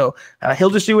Newton. So he'll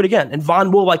just do it again. And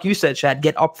Von will, like you said, Chad,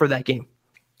 get up for that game.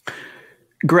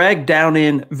 Greg down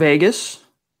in Vegas,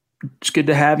 it's good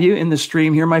to have you in the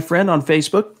stream here, my friend, on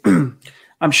Facebook.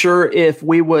 I'm sure if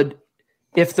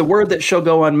the word that shall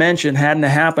go unmentioned hadn't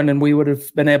happened and we would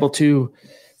have been able to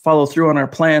follow through on our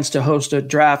plans to host a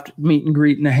draft meet and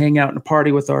greet and a hangout and a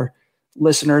party with our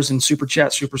listeners and Super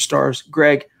Chat superstars,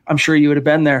 Greg, I'm sure you would have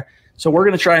been there. So we're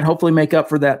going to try and hopefully make up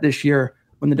for that this year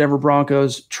when the Denver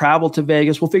Broncos travel to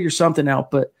Vegas. We'll figure something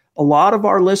out, but a lot of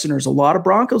our listeners, a lot of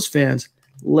Broncos fans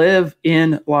live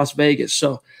in Las Vegas.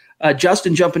 So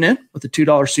Justin jumping in with the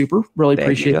 $2 super. Really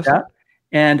appreciate that.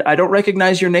 And I don't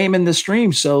recognize your name in the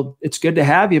stream, so it's good to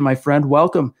have you, my friend.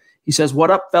 Welcome. He says, what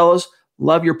up, fellas?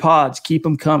 Love your pods. Keep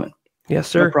them coming. Yes,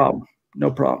 sir. No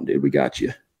problem, dude. We got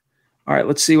you. All right,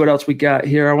 let's see what else we got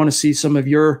here. I want to see some of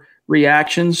your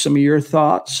reactions, some of your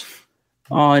thoughts.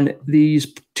 on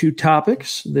these two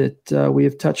topics that we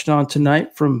have touched on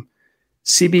tonight, from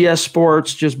CBS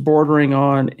Sports just bordering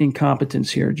on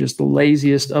incompetence here, just the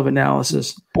laziest of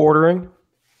analysis. Bordering?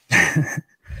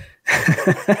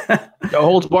 No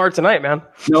holds barred tonight, man.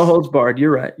 No holds barred.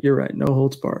 You're right. No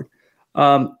holds barred.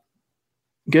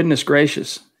 Goodness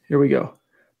gracious. Here we go.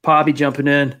 Pobby jumping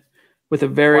in with a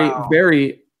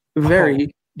very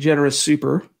generous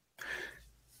super.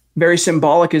 Very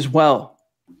symbolic as well.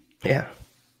 Yeah.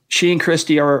 She and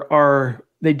Christy are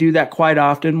they do that quite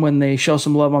often when they show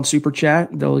some love on Super Chat.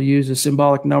 They'll use a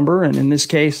symbolic number, and in this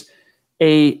case,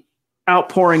 a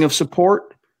outpouring of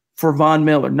support for Von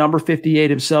Miller, number 58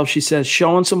 himself. She says,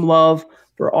 showing some love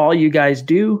for all you guys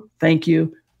do. Thank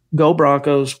you. Go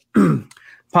Broncos.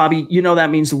 Pobby, that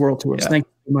means the world to us. Yeah. Thank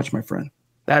you very much, my friend.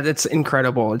 It's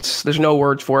incredible. There's no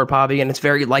words for it, Pobby, and it's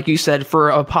very, like you said, for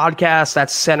a podcast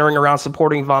that's centering around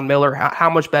supporting Von Miller, how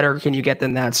much better can you get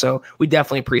than that? So we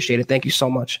definitely appreciate it. Thank you so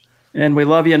much. And we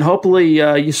love you. And hopefully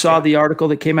you saw the article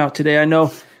that came out today. I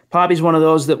know Pobby's one of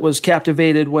those that was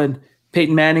captivated when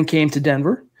Peyton Manning came to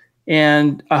Denver.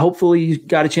 And hopefully you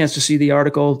got a chance to see the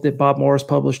article that Bob Morris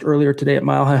published earlier today at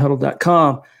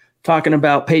milehighhuddle.com, talking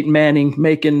about Peyton Manning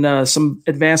making some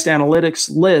advanced analytics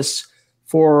lists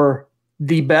for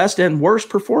the best and worst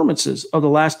performances of the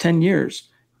last 10 years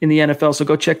in the NFL. So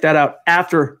go check that out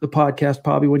after the podcast,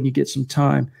 Pobby, when you get some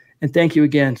time. And thank you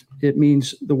again. It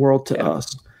means the world to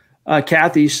us.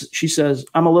 Kathy, she says,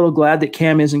 I'm a little glad that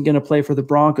Cam isn't going to play for the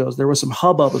Broncos. There was some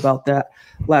hubbub about that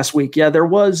last week. Yeah,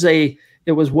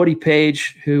 it was Woody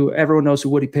Page, who everyone knows who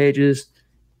Woody Page is.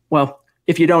 Well,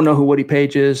 if you don't know who Woody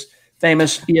Page is,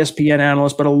 famous ESPN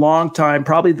analyst, but a long time,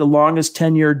 probably the longest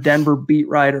tenured Denver beat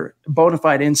writer, bona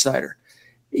fide insider.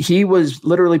 He was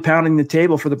literally pounding the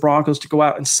table for the Broncos to go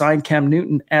out and sign Cam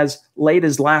Newton as late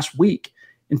as last week.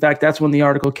 In fact, that's when the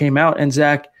article came out. And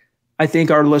Zach, I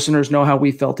think our listeners know how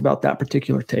we felt about that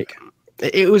particular take.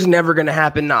 It was never going to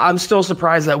happen. I'm still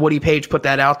surprised that Woody Page put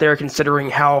that out there, considering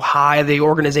how high the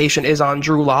organization is on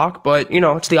Drew Lock. But,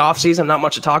 it's the offseason, not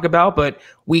much to talk about. But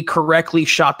we correctly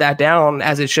shot that down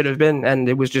as it should have been, and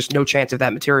it was just no chance of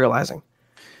that materializing.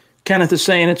 Kenneth is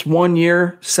saying it's 1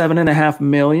 year, $7.5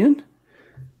 million.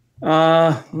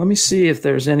 Let me see if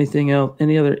there's anything else,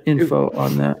 any other info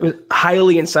on that. It was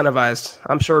highly incentivized,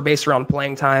 I'm sure, based around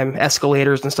playing time,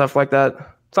 escalators, and stuff like that.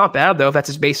 It's not bad, though, if that's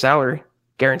his base salary,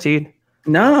 guaranteed.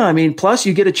 No, plus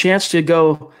you get a chance to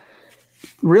go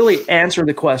really answer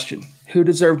the question, who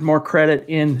deserved more credit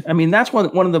in. That's one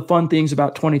of the fun things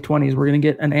about 2020 is we're going to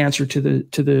get an answer to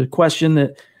the question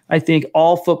that I think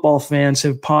all football fans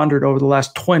have pondered over the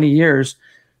last 20 years.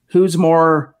 Who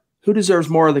deserves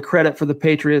more of the credit for the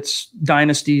Patriots'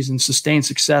 dynasties and sustained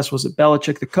success? Was it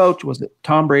Belichick, the coach? Was it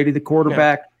Tom Brady, the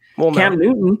quarterback? Yeah. Well, Cam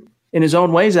Newton, in his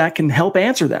own ways, that can help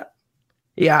answer that.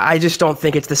 Yeah, I just don't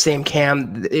think it's the same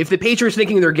Cam. If the Patriots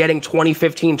thinking they're getting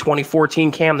 2015, 2014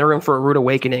 Cam, they're in for a rude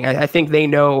awakening. I think they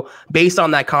know, based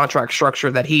on that contract structure,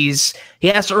 that he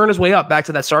has to earn his way up back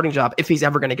to that starting job if he's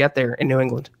ever going to get there in New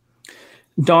England.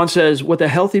 Don says, with a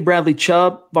healthy Bradley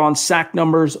Chubb, Von's sack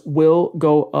numbers will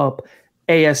go up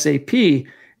ASAP.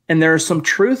 And there's some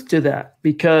truth to that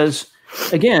because,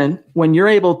 again, when you're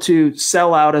able to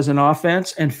sell out as an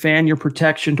offense and fan your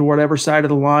protection to whatever side of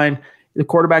the line the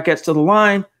quarterback gets to the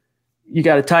line, you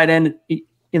got a tight end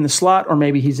in the slot, or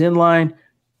maybe he's in line.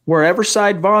 Wherever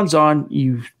side Von's on,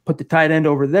 you put the tight end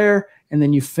over there, and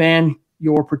then you fan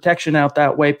your protection out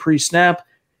that way pre-snap.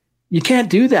 You can't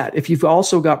do that if you've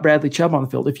also got Bradley Chubb on the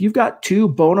field. If you've got two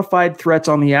bona fide threats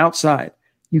on the outside,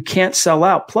 you can't sell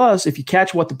out. Plus, if you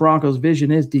catch what the Broncos'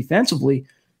 vision is defensively,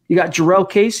 you got Jarrell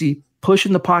Casey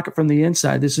pushing the pocket from the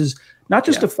inside. This is not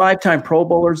just a five-time Pro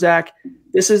Bowler, Zach.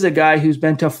 This is a guy who's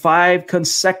been to 5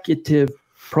 consecutive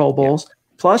Pro Bowls,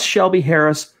 plus Shelby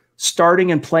Harris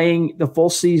starting and playing the full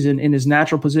season in his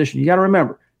natural position. You got to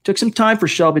remember, it took some time for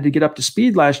Shelby to get up to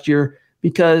speed last year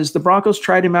because the Broncos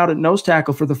tried him out at nose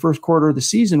tackle for the first quarter of the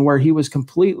season where he was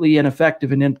completely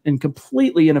ineffective and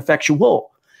completely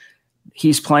ineffectual.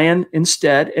 He's playing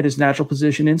instead at his natural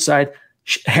position inside.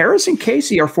 Harris and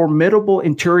Casey are formidable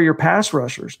interior pass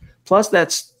rushers. Plus,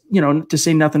 that's, to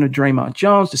say nothing of Draymond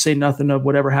Jones, to say nothing of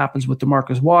whatever happens with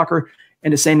DeMarcus Walker,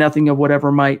 and to say nothing of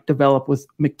whatever might develop with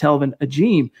McTelvin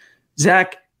Agim.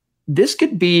 Zach, this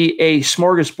could be a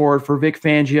smorgasbord for Vic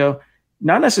Fangio,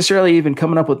 not necessarily even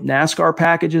coming up with NASCAR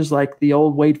packages like the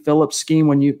old Wade Phillips scheme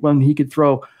when he could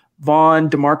throw Vaughn,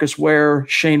 DeMarcus Ware,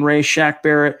 Shane Ray, Shaq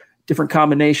Barrett, different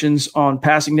combinations on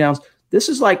passing downs. This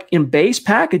is like in base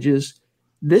packages.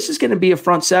 This is going to be a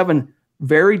front seven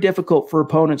very difficult for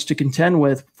opponents to contend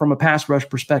with from a pass rush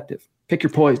perspective. Pick your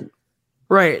poison.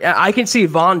 Right. I can see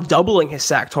Vaughn doubling his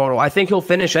sack total. I think he'll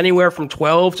finish anywhere from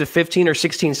 12 to 15 or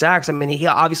 16 sacks. I mean, he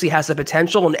obviously has the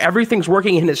potential, and everything's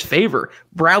working in his favor.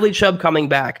 Bradley Chubb coming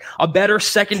back, a better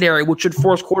secondary, which should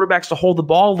force quarterbacks to hold the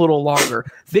ball a little longer.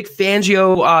 Vic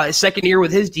Fangio, second year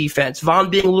with his defense. Vaughn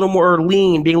being a little more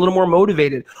lean, being a little more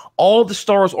motivated. All the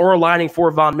stars are aligning for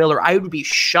Von Miller. I would be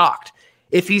shocked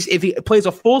if he plays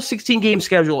a full 16-game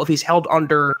schedule, if he's held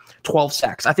under 12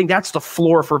 sacks. I think that's the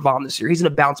floor for Vaughn this year. He's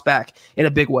going to bounce back in a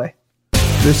big way.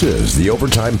 This is the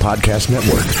Overtime Podcast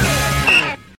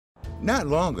Network. Not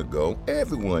long ago,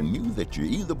 everyone knew that you're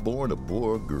either born a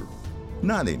boy or girl.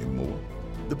 Not anymore.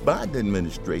 The Biden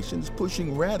administration is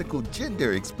pushing radical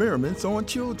gender experiments on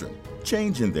children,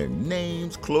 changing their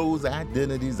names, clothes,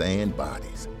 identities, and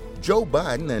bodies. Joe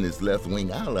Biden and his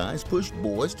left-wing allies pushed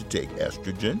boys to take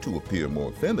estrogen to appear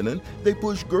more feminine. They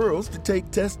pushed girls to take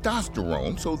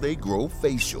testosterone so they grow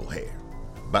facial hair.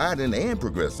 Biden and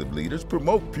progressive leaders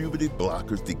promote puberty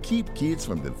blockers to keep kids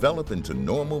from developing to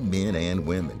normal men and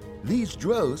women. These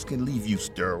drugs can leave you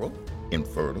sterile,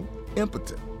 infertile,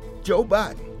 impotent. Joe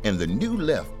Biden and the new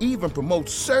left even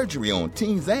promotes surgery on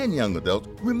teens and young adults,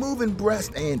 removing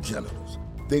breasts and genitals.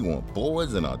 They want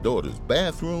boys in our daughters'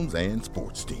 bathrooms and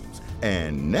sports teams.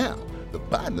 And now, the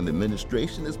Biden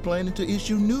administration is planning to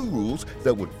issue new rules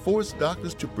that would force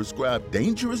doctors to prescribe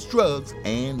dangerous drugs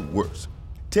and worse.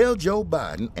 Tell Joe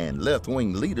Biden and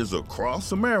left-wing leaders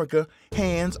across America,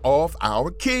 hands off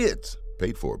our kids.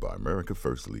 Paid for by America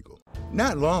First Legal.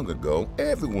 Not long ago,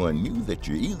 everyone knew that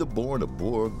you're either born a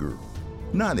boy or girl.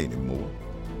 Not anymore.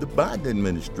 The Biden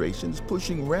administration is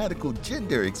pushing radical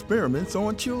gender experiments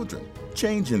on children,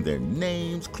 changing their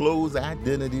names, clothes,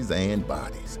 identities, and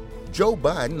bodies. Joe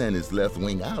Biden and his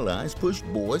left-wing allies pushed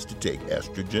boys to take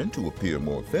estrogen to appear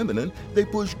more feminine. They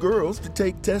pushed girls to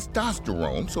take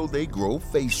testosterone so they grow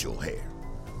facial hair.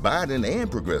 Biden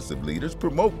and progressive leaders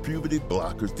promote puberty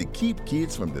blockers to keep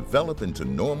kids from developing to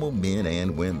normal men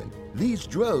and women. These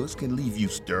drugs can leave you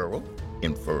sterile,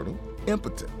 infertile,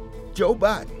 impotent. Joe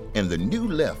Biden and the new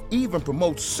left even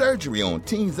promotes surgery on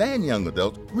teens and young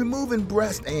adults, removing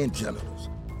breasts and genitals.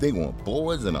 They want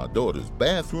boys in our daughters'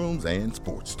 bathrooms and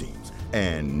sports teams.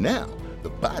 And now, the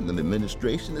Biden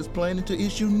administration is planning to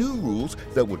issue new rules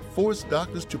that would force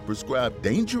doctors to prescribe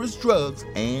dangerous drugs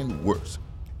and worse.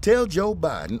 Tell Joe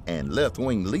Biden and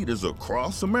left-wing leaders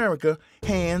across America,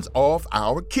 hands off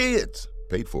our kids.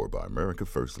 Paid for by America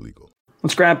First Legal.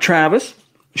 Let's grab Travis,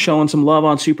 showing some love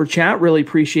on Super Chat. Really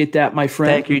appreciate that, my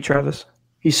friend. Thank you, Travis.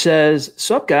 He says,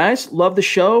 "Sup, guys? Love the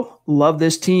show. Love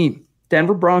this team.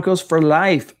 Denver Broncos for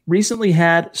life. Recently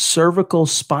had cervical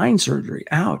spine surgery.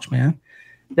 Ouch, man.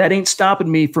 That ain't stopping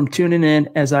me from tuning in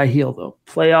as I heal, though.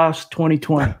 Playoffs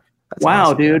 2020. Wow,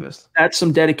 awesome, dude. Travis. That's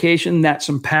some dedication. That's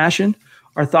some passion.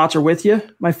 Our thoughts are with you,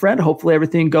 my friend. Hopefully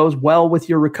everything goes well with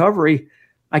your recovery.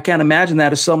 I can't imagine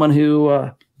that as someone who,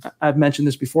 I've mentioned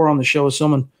this before on the show, as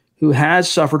someone who has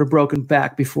suffered a broken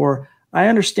back before. I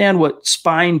understand what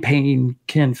spine pain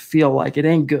can feel like. It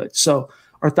ain't good. So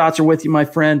our thoughts are with you, my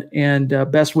friend, and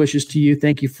best wishes to you.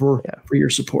 Thank you for your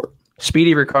support.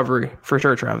 Speedy recovery for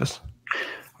sure, Travis.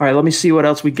 All right, let me see what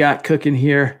else we got cooking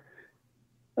here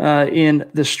in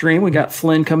the stream. We got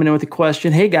Flynn coming in with a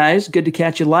question. Hey, guys, good to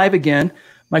catch you live again.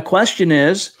 My question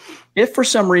is, if for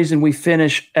some reason we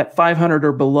finish at 500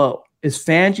 or below, is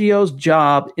Fangio's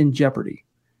job in jeopardy?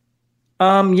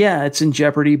 Yeah, it's in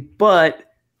jeopardy, but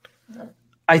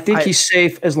I think he's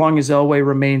safe as long as Elway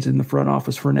remains in the front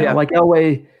office for now. Yeah. Like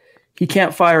Elway, he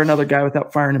can't fire another guy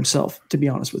without firing himself, to be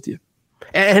honest with you.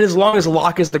 And as long as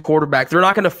Locke is the quarterback, they're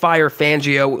not going to fire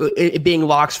Fangio, it being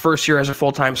Locke's first year as a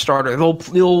full-time starter. They'll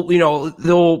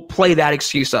play that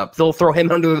excuse up. They'll throw him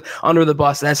under the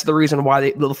bus. And that's the reason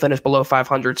why they'll finish below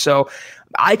 500. So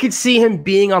I could see him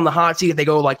being on the hot seat if they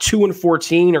go like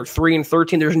 2-14 or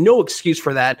 3-13. There's no excuse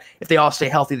for that if they all stay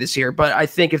healthy this year. But I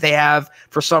think if they have,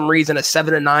 for some reason, a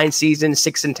 7-9 season,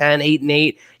 6-10,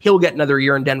 8-8, he'll get another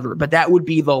year in Denver. But that would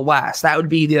be the last. That would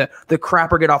be the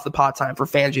crap or get off the pot time for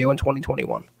Fangio in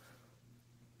 2021.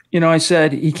 You know, I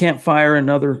said he can't fire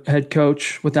another head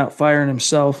coach without firing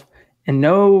himself. And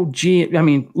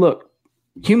look,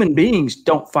 human beings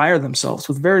don't fire themselves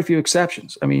with very few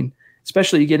exceptions. I mean,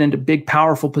 especially you get into big,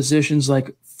 powerful positions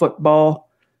like football.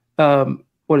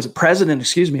 President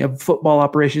of football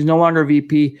operations, no longer a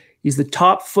VP. He's the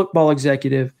top football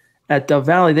executive at Dove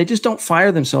Valley. They just don't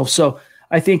fire themselves. So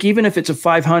I think even if it's a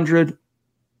 500,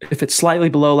 if it's slightly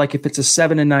below, like if it's a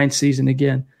 7-9 season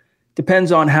again,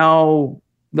 depends on how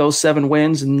those 7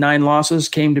 wins and 9 losses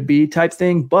came to be type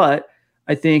thing. But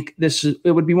I think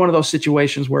it would be one of those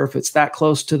situations where if it's that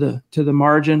close to the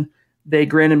margin, they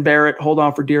grin and bear it, hold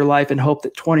on for dear life, and hope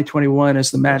that 2021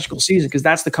 is the magical season, because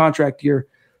that's the contract year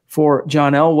for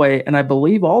John Elway. And I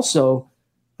believe also,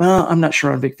 I'm not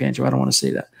sure on Vic Fangio. I don't want to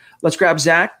say that. Let's grab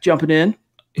Zach jumping in,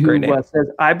 who says,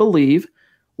 I believe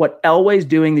what Elway's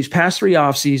doing these past 3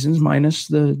 off seasons, minus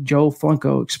the Joe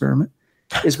Flacco experiment,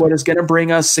 is what is going to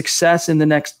bring us success in the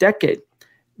next decade.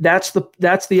 That's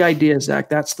the idea, Zach.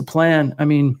 That's the plan. I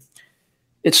mean,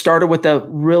 it started with a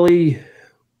really,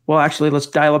 well, actually, let's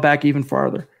dial it back even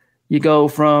farther. You go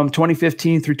from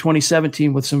 2015 through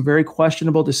 2017 with some very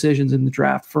questionable decisions in the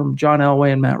draft from John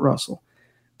Elway and Matt Russell.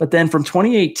 But then from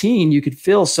 2018, you could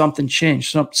feel something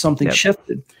changed, something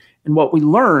shifted. And what we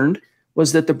learned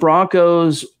was that the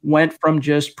Broncos went from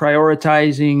just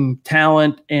prioritizing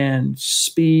talent and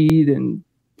speed and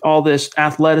all this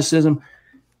athleticism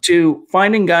to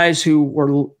finding guys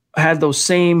who had those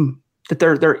same, that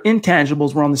their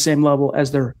intangibles were on the same level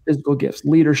as their physical gifts: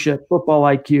 leadership, football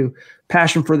IQ,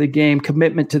 passion for the game,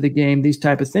 commitment to the game, these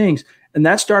type of things. And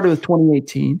that started with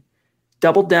 2018,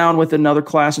 doubled down with another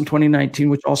class in 2019,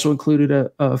 which also included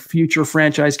a future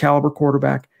franchise caliber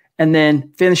quarterback. And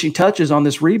then finishing touches on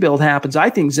this rebuild happens, I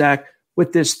think, Zach,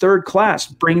 with this third class,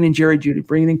 bringing in Jerry Jeudy,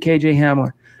 bringing in KJ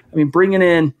Hamler. I mean, bringing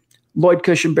in Lloyd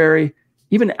Cushenberry,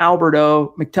 even Albert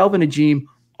O, McTelvin Agim.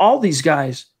 All these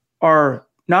guys are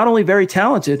not only very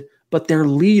talented, but they're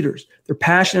leaders. They're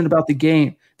passionate about the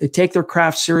game. They take their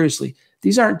craft seriously.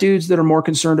 These aren't dudes that are more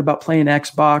concerned about playing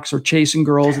Xbox or chasing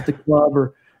girls at the club,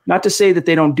 or not to say that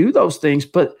they don't do those things,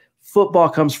 but football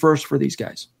comes first for these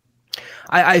guys.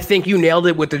 I think you nailed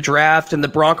it with the draft, and the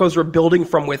Broncos were building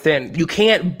from within. You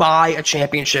can't buy a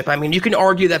championship. I mean, you can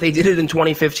argue that they did it in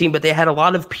 2015, but they had a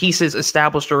lot of pieces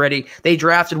established already. They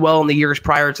drafted well in the years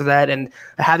prior to that, and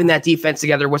having that defense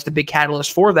together was the big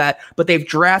catalyst for that. But they've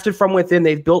drafted from within.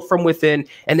 They've built from within.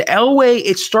 And Elway,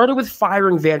 it started with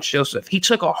firing Vance Joseph. He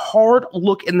took a hard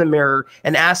look in the mirror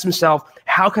and asked himself,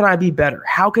 how can I be better?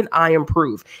 How can I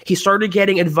improve? He started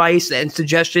getting advice and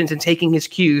suggestions and taking his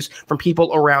cues from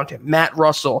people around him. Matt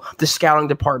Russell, the scouting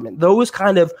department, those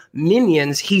kind of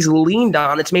minions he's leaned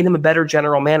on. It's made him a better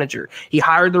general manager. He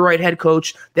hired the right head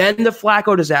coach. Then the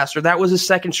Flacco disaster, that was his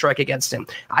second strike against him.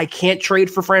 I can't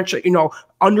trade for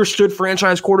understood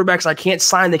franchise quarterbacks. I can't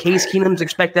sign the Case Keenums,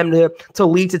 expect them to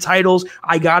lead to titles.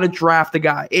 I got to draft the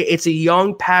guy. It's a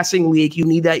young passing league. You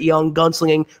need that young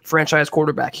gunslinging franchise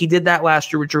quarterback. He did that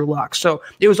last year with Drew Lock. So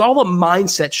it was all a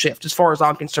mindset shift as far as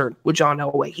I'm concerned with John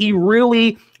Elway. He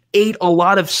really ate a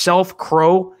lot of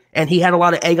self-crow, and he had a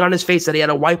lot of egg on his face that he had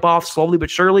to wipe off slowly but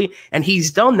surely. And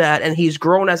he's done that, and he's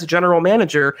grown as a general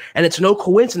manager. And it's no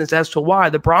coincidence as to why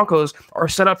the Broncos are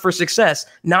set up for success,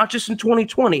 not just in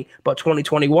 2020, but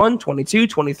 2021, 22,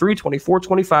 23, 24,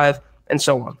 25, and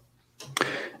so on.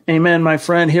 Amen, my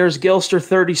friend. Here's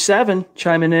Gilster37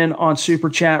 chiming in on Super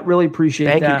Chat. Really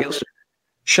appreciate that. Thank you, Gilster.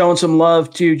 Showing some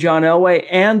love to John Elway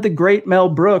and the great Mel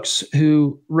Brooks,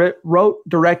 who wrote,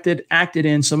 directed, acted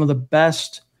in some of the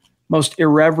best, most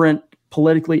irreverent,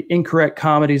 politically incorrect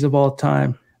comedies of all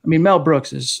time. I mean, Mel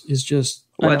Brooks is just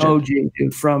an OG,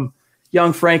 dude, from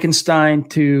Young Frankenstein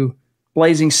to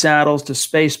Blazing Saddles to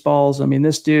Spaceballs. I mean,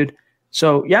 this dude.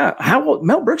 So, yeah, how old?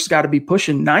 Mel Brooks got to be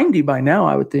pushing 90 by now,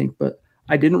 I would think. But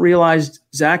I didn't realize,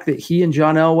 Zach, that he and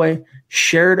John Elway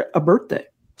shared a birthday.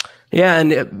 Yeah,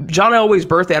 and John Elway's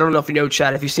birthday, I don't know if you know,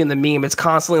 Chad, if you've seen the meme, it's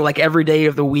constantly like every day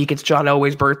of the week, it's John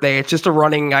Elway's birthday. It's just a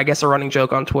running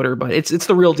joke on Twitter, but it's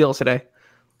the real deal today.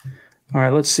 All right,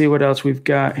 let's see what else we've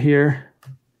got here.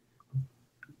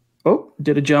 Oh,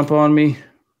 did a jump on me.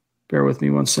 Bear with me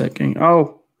one second.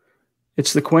 Oh,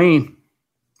 it's the Queen.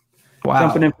 Wow.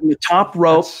 Jumping in from the top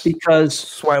rope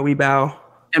that's why we bow.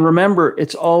 And remember,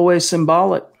 it's always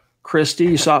symbolic. Christy,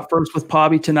 you saw it first with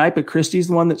Pobby tonight, but Christy's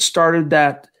the one that started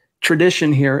that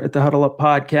tradition here at the Huddle Up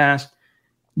podcast.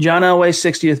 John Elway's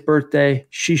 60th birthday.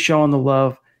 She's showing the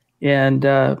love and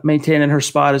maintaining her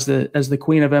spot as the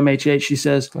queen of MHH. She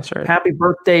says, "That's right. Happy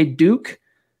birthday, Duke.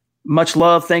 Much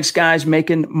love. Thanks, guys.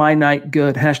 Making my night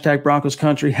good. Hashtag Broncos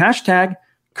country. Hashtag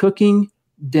cooking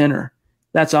dinner."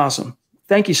 That's awesome.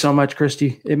 Thank you so much,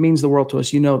 Christy. It means the world to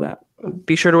us. You know that.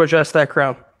 Be sure to adjust that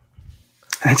crown.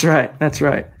 That's right. That's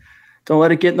right. Don't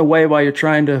let it get in the way while you're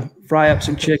trying to fry up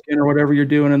some chicken or whatever you're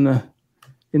doing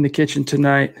in the kitchen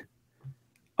tonight.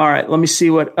 All right, let me see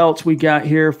what else we got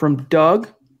here from Doug.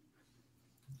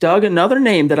 Doug, another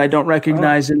name that I don't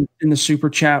recognize in the Super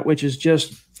Chat, which is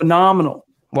just phenomenal.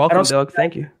 Welcome, Doug.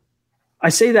 Thank you. I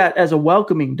say that as a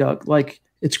welcoming, Doug. Like,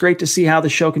 it's great to see how the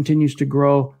show continues to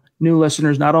grow. New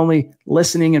listeners not only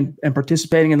listening and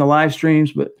participating in the live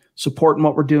streams, but supporting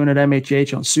what we're doing at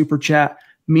MHH on Super Chat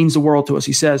means the world to us.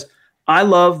 He says, I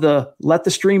love the let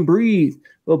the stream breathe.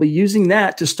 We'll be using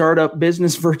that to start up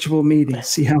business virtual meetings.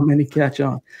 See how many catch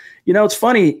on. It's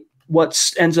funny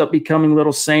what ends up becoming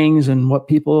little sayings and what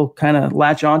people kind of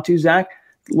latch onto, Zach.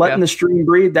 Letting the stream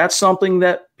breathe, that's something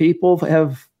that people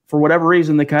have, for whatever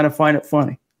reason, they kind of find it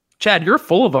funny. Chad, you're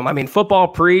full of them. I mean, football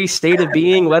pre, state of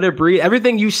being, let it breathe.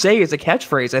 Everything you say is a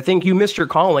catchphrase. I think you missed your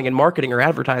calling in marketing or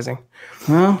advertising.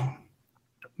 Well,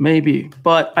 maybe,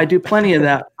 but I do plenty of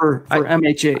that for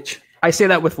MHH. I say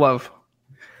that with love.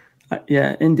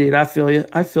 Yeah, indeed. I feel you.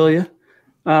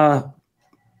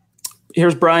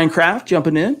 Here's Brian Kraft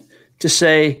jumping in to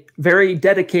say, very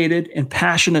dedicated and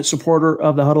passionate supporter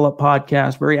of the Huddle Up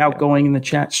podcast, very outgoing in the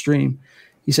chat stream.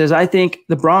 He says, I think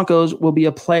the Broncos will be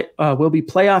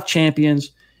playoff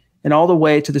champions and all the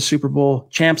way to the Super Bowl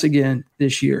champs again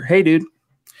this year. Hey, dude,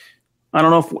 I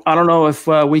don't know if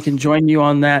we can join you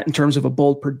on that in terms of a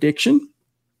bold prediction.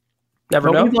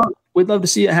 Never know. We'd love to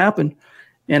see it happen.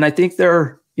 And I think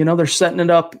they're setting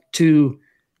it up to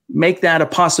make that a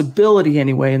possibility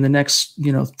anyway in the next,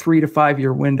 3 to 5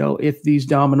 year window if these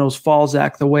dominoes fall,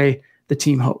 Zach, the way the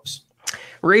team hopes.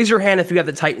 Raise your hand if you have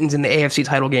the Titans in the AFC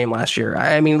title game last year.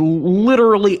 I mean,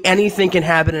 literally anything can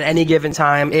happen at any given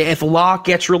time. If Locke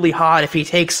gets really hot, if he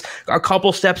takes a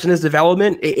couple steps in his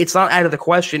development, it's not out of the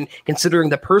question considering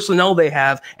the personnel they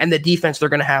have and the defense they're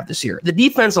going to have this year. The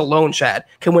defense alone, Chad,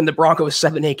 can win the Broncos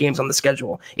 7-8 games on the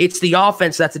schedule. It's the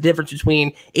offense that's the difference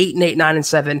between 8-8,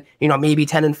 9-7, maybe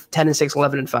 10-6,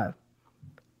 11-5.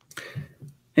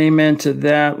 Amen to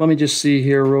that. Let me just see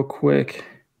here real quick.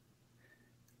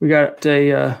 We got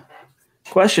a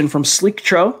question from Sleek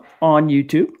Tro on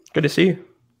YouTube. Good to see you.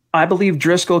 I believe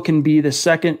Driscoll can be the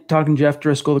second, talking Jeff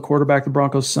Driscoll, the quarterback the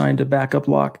Broncos signed to backup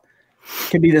Locke,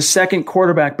 can be the second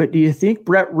quarterback. But do you think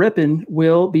Brett Rippon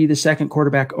will be the second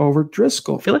quarterback over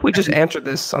Driscoll? I feel like we just answered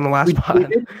this on the last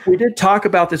pod. We did talk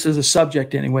about this as a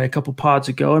subject anyway a couple pods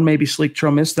ago, and maybe Sleek Tro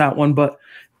missed that one. But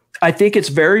I think it's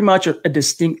very much a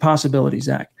distinct possibility,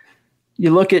 Zach. You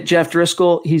look at Jeff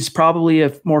Driscoll, he's probably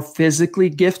a more physically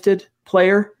gifted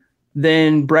player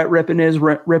than Brett Rippon is.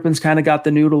 Rippon's kind of got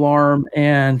the noodle arm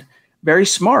and very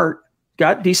smart,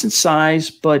 got decent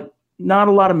size, but not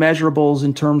a lot of measurables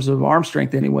in terms of arm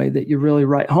strength anyway that you really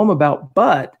write home about.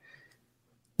 But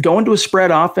going to a spread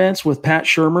offense with Pat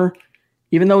Shurmur,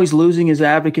 even though he's losing his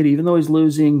advocate, even though he's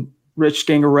losing Rich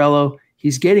Scangarello,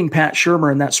 he's getting Pat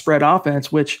Shurmur in that spread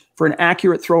offense, which for an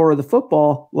accurate thrower of the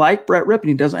football, like Brett Rippon,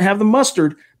 he doesn't have the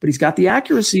mustard, but he's got the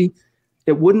accuracy.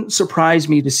 It wouldn't surprise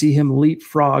me to see him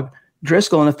leapfrog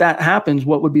Driscoll. And if that happens,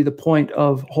 what would be the point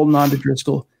of holding on to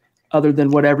Driscoll other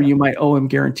than whatever you might owe him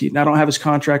guaranteed? And I don't have his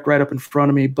contract right up in front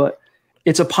of me, but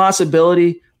it's a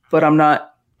possibility, but I'm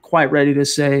not quite ready to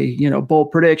say,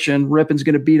 bold prediction, Rippon's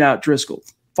going to beat out Driscoll.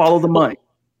 Follow the money.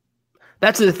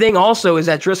 That's the thing also is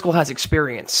that Driscoll has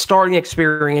experience, starting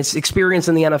experience in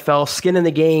the NFL, skin in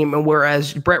the game, and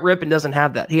whereas Brett Rippon doesn't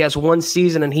have that. He has one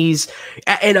season, and he's,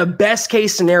 in a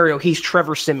best-case scenario, he's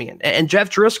Trevor Siemian. And Jeff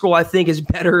Driscoll, I think, is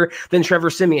better than Trevor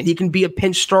Siemian. He can be a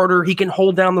pinch starter. He can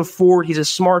hold down the fort. He's a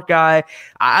smart guy.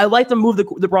 I like the move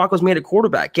the Broncos made at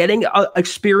quarterback, getting an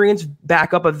experienced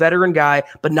backup, a veteran guy,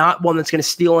 but not one that's going to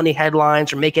steal any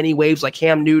headlines or make any waves like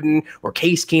Cam Newton or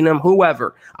Case Keenum,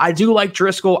 whoever. I do like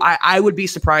Driscoll. I would be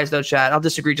surprised, though, Chad. I'll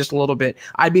disagree just a little bit.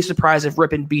 I'd be surprised if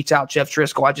Rippon beats out Jeff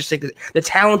Driscoll. I just think that the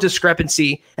talent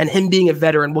discrepancy and him being a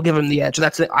veteran will give him the edge. And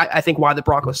that's, I think, why the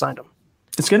Broncos signed him.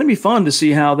 It's going to be fun to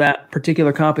see how that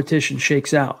particular competition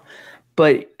shakes out.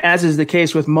 But as is the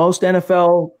case with most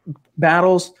NFL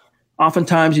battles,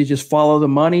 oftentimes you just follow the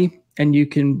money and you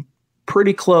can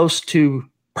pretty close to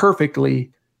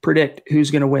perfectly predict who's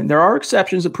going to win. There are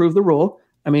exceptions that prove the rule.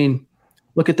 I mean,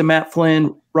 look at the Matt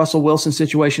Flynn, Russell Wilson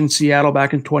situation in Seattle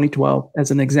back in 2012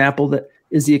 as an example that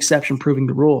is the exception proving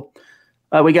the rule.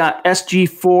 We got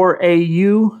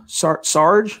SG4AU,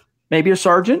 Sarge, maybe a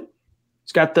sergeant.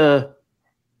 He's got the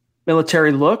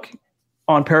military look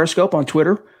on Periscope on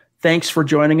Twitter. Thanks for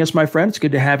joining us, my friend. It's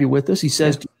good to have you with us. He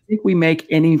says, do you think we make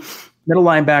any middle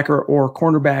linebacker or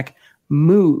cornerback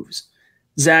moves?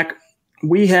 Zach,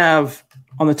 we have,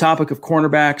 on the topic of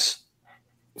cornerbacks,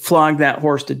 flogged that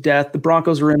horse to death. The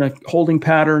Broncos are in a holding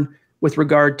pattern with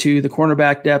regard to the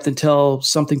cornerback depth until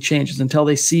something changes, until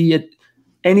they see it,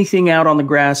 anything out on the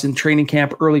grass in training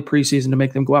camp, early preseason to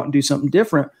make them go out and do something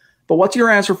different. But what's your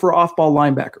answer for off-ball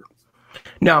linebacker?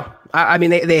 No, I mean,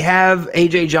 they have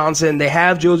A.J. Johnson, they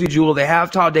have Josie Jewell, they have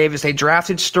Todd Davis, they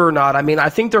drafted Sternad. I mean, I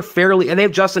think they're fairly, and they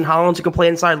have Justin Hollins who can play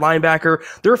inside linebacker.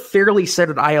 They're fairly set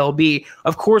at ILB.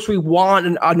 Of course, we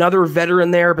want another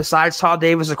veteran there besides Todd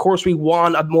Davis. Of course, we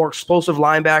want a more explosive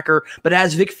linebacker. But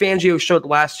as Vic Fangio showed the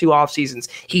last 2 off seasons,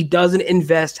 he doesn't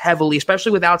invest heavily,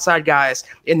 especially with outside guys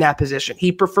in that position.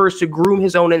 He prefers to groom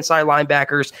his own inside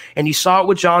linebackers, and you saw it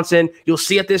with Johnson. You'll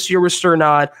see it this year with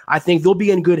Sternad. I think they'll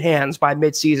be in good hands by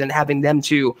midseason, having them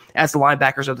two as the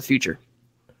linebackers of the future.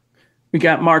 We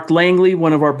got Mark Langley,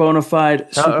 one of our bona fide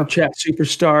Super Chat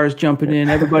superstars, jumping in.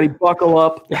 Everybody buckle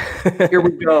up. Here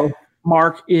we go.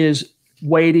 Mark is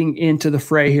wading into the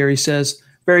fray here. He says,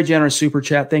 very generous Super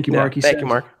Chat. Thank you, Mark. Thank you,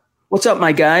 Mark. What's up,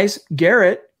 my guys?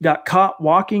 Garrett got caught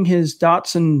walking his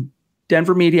Datsun.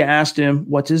 Denver media asked him,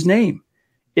 what's his name?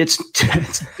 It's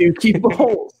Dookie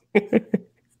Bowles.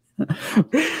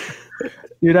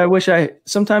 Dude,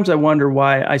 sometimes I wonder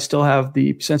why I still have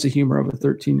the sense of humor of a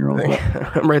 13-year-old.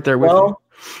 I'm right there with you.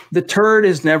 The turd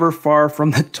is never far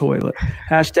from the toilet.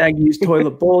 Hashtag use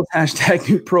toilet bowls. Hashtag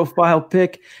new profile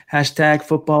pic. Hashtag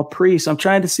football priest. I'm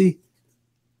trying to see.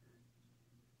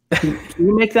 Can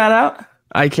you make that out?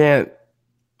 I can't.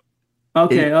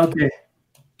 Okay.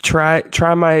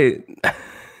 Try my...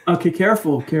 Okay,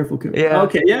 careful. Yeah.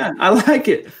 Okay, yeah, I like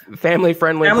it.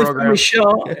 Family-friendly program.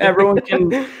 Show. Everyone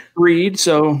can read,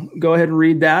 so go ahead and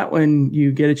read that when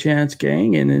you get a chance,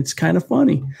 gang, and it's kind of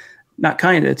funny. Not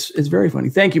kind of, it's very funny.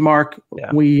 Thank you, Mark.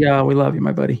 Yeah. We love you,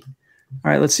 my buddy.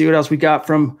 All right, let's see what else we got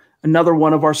from another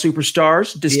one of our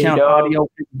superstars, Discount Audio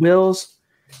Wills,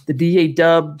 the DA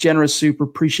Dub, generous super.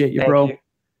 Appreciate you, bro.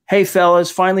 Hey,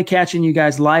 fellas, finally catching you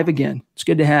guys live again. It's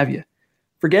good to have you.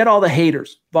 Forget all the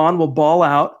haters. Vaughn will ball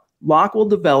out. Locke will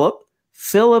develop.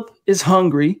 Phillip is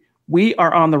hungry. We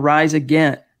are on the rise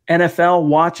again. NFL,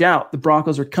 watch out. The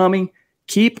Broncos are coming.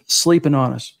 Keep sleeping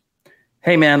on us.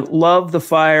 Hey, man, love the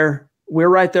fire. We're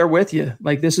right there with you.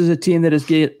 Like, this is a team that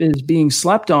is being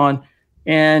slept on.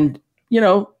 And,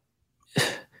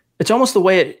 it's almost the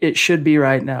way it should be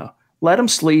right now. Let them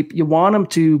sleep. You want them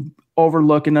to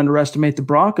overlook and underestimate the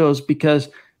Broncos because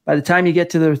by the time you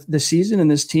get to the season and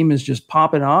this team is just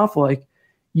popping off, like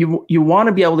you want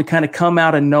to be able to kind of come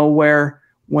out of nowhere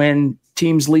when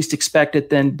teams least expect it,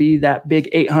 then be that big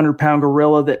 800-pound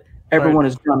gorilla that everyone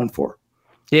is gunning for.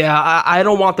 Yeah, I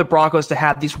don't want the Broncos to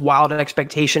have these wild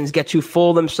expectations, get too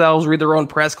full of themselves, read their own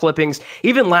press clippings.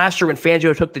 Even last year when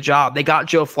Fangio took the job, they got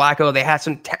Joe Flacco. They had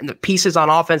some pieces on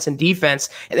offense and defense,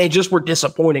 and they just were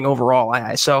disappointing overall.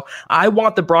 So I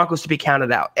want the Broncos to be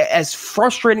counted out. As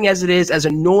frustrating as it is, as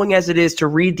annoying as it is to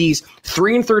read these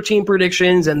 3-13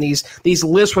 predictions and these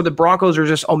lists where the Broncos are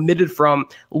just omitted from,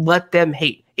 let them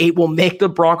hate. It will make the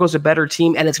Broncos a better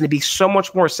team, and it's going to be so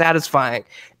much more satisfying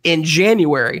in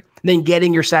January than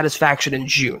getting your satisfaction in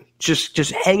June.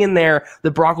 Just hang in there.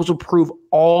 The Broncos will prove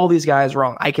all these guys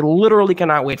wrong. I literally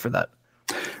cannot wait for that.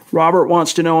 Robert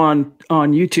wants to know on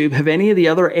YouTube, have any of the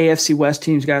other AFC West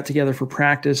teams got together for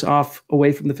practice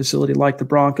away from the facility like the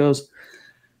Broncos?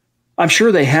 I'm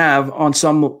sure they have on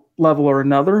some level or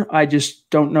another. I just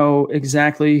don't know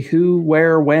exactly who,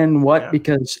 where, when, what,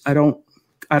 because I don't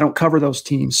cover those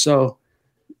teams. So,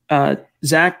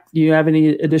 Zach, do you have any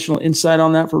additional insight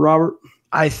on that for Robert?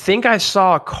 I think I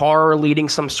saw Carr leading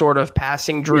some sort of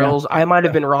passing drills. Yeah. I might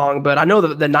have been wrong, but I know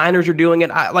that the Niners are doing it.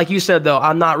 Like you said, though,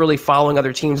 I'm not really following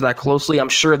other teams that closely. I'm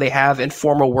sure they have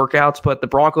informal workouts, but the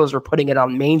Broncos are putting it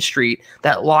on Main Street.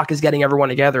 That Locke is getting everyone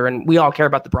together, and we all care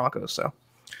about the Broncos. So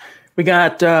we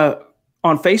got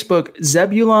on Facebook,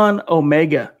 Zebulon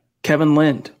Omega, Kevin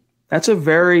Lind. That's a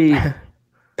very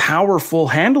powerful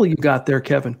handle you got there,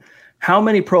 Kevin. How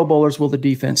many Pro Bowlers will the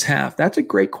defense have? That's a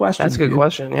great question. That's a good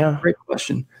question, yeah. Great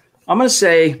question. I'm going to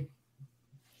say...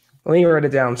 Let me write it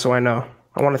down so I know.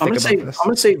 I want to think about this. I'm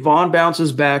going to say Vaughn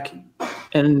bounces back,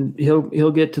 and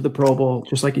he'll get to the Pro Bowl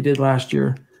just like he did last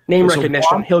year. Name recognition.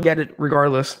 Vaughn, he'll get it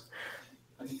regardless.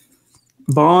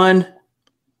 Vaughn...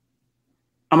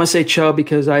 I'm going to say Chubb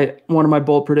because one of my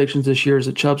bold predictions this year is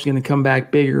that Chubb's going to come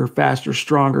back bigger, faster,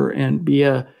 stronger, and be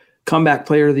a comeback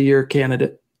player of the year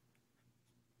candidate.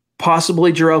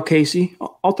 Possibly Jarrell Casey.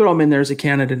 I'll throw him in there as a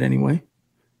candidate anyway.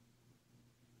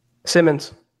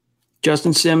 Simmons.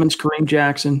 Justin Simmons, Kareem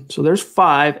Jackson. So there's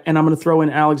 5, and I'm going to throw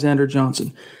in Alexander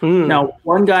Johnson. Now,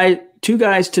 two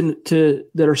guys that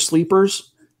are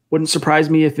sleepers. Wouldn't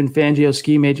surprise me if in Fangio's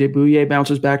scheme, AJ Bouye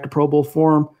bounces back to Pro Bowl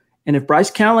form. And if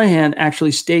Bryce Callahan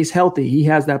actually stays healthy, he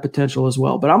has that potential as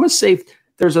well. But I'm going to say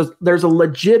there's a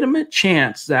legitimate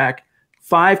chance, Zach,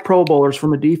 5 Pro Bowlers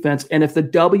from a defense. And if the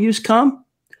W's come,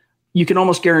 you can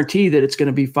almost guarantee that it's going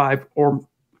to be 5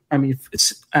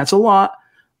 that's a lot,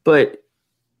 but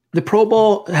the Pro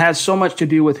Bowl has so much to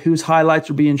do with whose highlights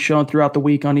are being shown throughout the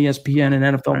week on ESPN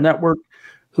and NFL Network.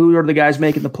 Who are the guys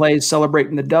making the plays,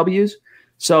 celebrating the W's?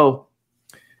 So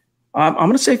I'm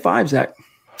going to say 5, Zach.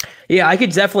 Yeah, I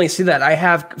could definitely see that. I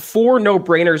have 4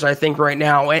 no-brainers, I think, right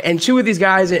now. And 2 of these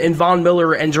guys, and Von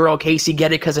Miller and Jarrell Casey,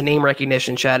 get it because of name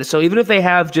recognition, Chad. So even if they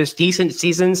have just decent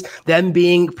seasons, them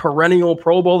being perennial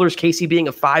Pro Bowlers, Casey being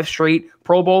a 5 straight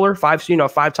Pro Bowler,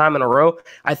 5 time in a row,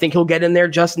 I think he'll get in there.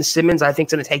 Justin Simmons, I think,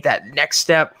 is going to take that next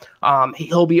step.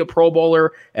 He'll be a Pro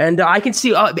Bowler. And I can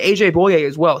see AJ Boye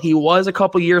as well. He was a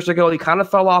couple years ago. He kind of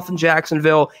fell off in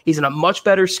Jacksonville. He's in a much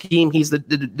better scheme. He's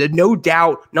the no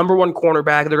doubt number 1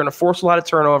 cornerback. They're going to force a lot of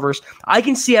turnovers. I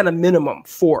can see at a minimum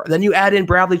 4. Then you add in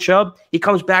Bradley Chubb. He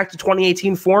comes back to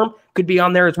 2018 form. Could be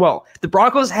on there as well. The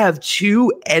Broncos have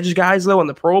 2 edge guys, though, in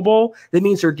the Pro Bowl. That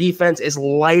means their defense is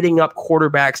lighting up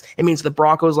quarterbacks. It means the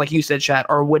Broncos, like you said, Chat,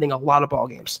 are winning a lot of ball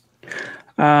games.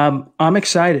 I'm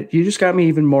excited. You just got me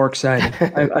even more excited.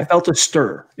 I felt a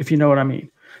stir, if you know what I mean.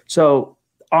 So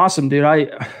awesome, dude.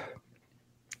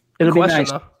 It'll be nice.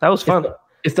 Though. That was fun.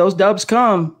 If those dubs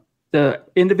come, the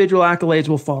individual accolades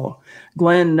will follow.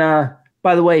 Glenn,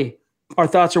 by the way, our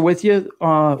thoughts are with you.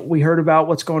 We heard about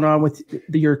what's going on with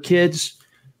your kids.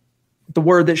 The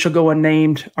word that shall go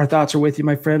unnamed. Our thoughts are with you,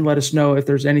 my friend. Let us know if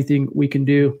there's anything we can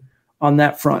do on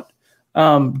that front.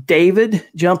 David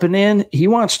jumping in. He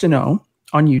wants to know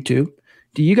on YouTube,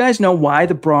 do you guys know why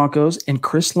the Broncos and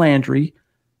Chris Landry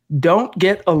don't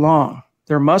get along?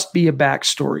 There must be a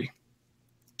backstory.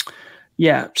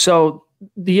 Yeah. So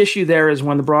the issue there is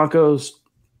when the Broncos,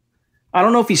 I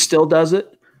don't know if he still does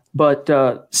it, but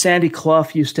Sandy Clough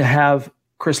used to have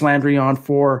Chris Landry on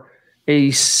for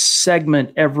a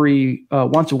segment every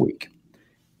once a week.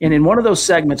 And in one of those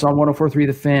segments on 104.3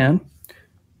 The Fan,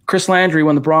 Chris Landry,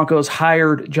 when the Broncos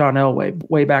hired John Elway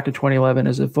way back in 2011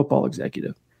 as a football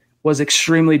executive, was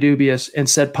extremely dubious and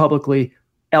said publicly,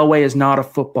 Elway is not a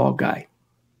football guy,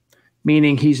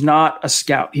 meaning he's not a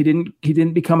scout. He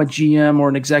didn't become a GM or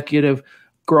an executive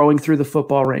growing through the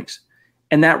football ranks.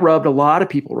 And that rubbed a lot of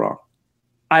people wrong.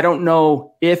 I don't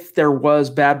know if there was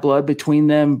bad blood between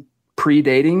them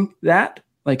predating that,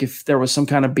 like if there was some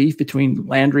kind of beef between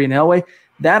Landry and Elway.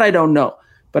 That I don't know.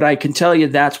 But I can tell you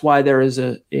that's why there is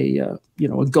a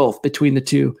gulf between the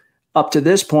two up to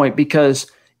this point, because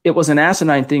it was an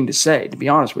asinine thing to say, to be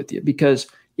honest with you. Because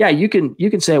yeah, you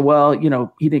can say, well,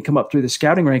 he didn't come up through the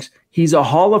scouting ranks. He's a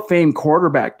Hall of Fame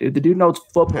quarterback, dude. The dude knows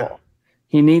football.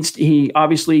 He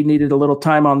obviously needed a little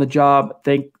time on the job.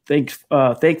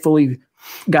 Thankfully,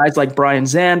 guys like Brian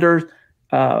Zander,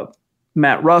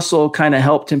 Matt Russell kind of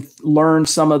helped him learn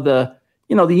some of the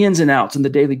ins and outs and the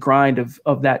daily grind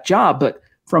of that job. But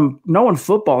from knowing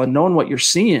football and knowing what you're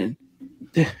seeing,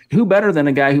 who better than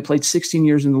a guy who played 16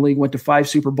 years in the league, went to 5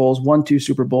 Super Bowls, won 2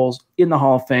 Super Bowls, in the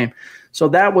Hall of Fame. So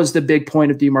that was the big point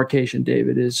of demarcation,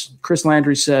 David, is Chris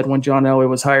Landry said when John Elway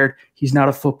was hired, he's not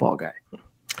a football guy.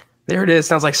 There it is.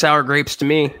 Sounds like sour grapes to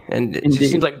me. And it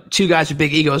just seems like 2 guys with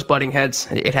big egos butting heads.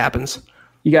 It happens.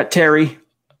 You got Terry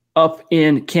up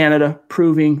in Canada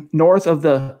proving north of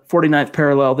the 49th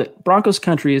parallel that Broncos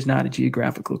country is not a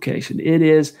geographic location. It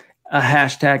is a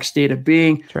hashtag state of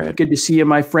being. Right. Good to see you,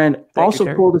 my friend.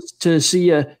 Also cool to see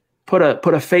you put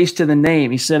a face to the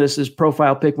name. He sent us his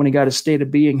profile pic when he got his state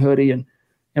of being hoodie,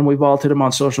 and we vaulted him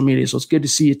on social media. So it's good to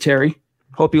see you, Terry.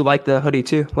 Hope you like the hoodie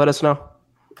too. Let us know.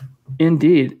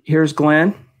 Indeed. Here's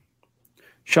Glenn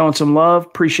showing some love.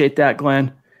 Appreciate that,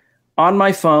 Glenn. On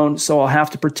my phone, so I'll have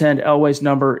to pretend Elway's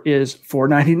number is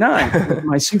 $4.99.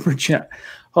 My super chat.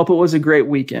 Hope it was a great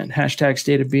weekend. Hashtag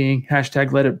state of being.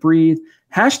 Hashtag let it breathe.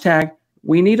 Hashtag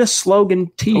we need a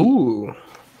slogan tee. Ooh,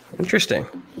 interesting.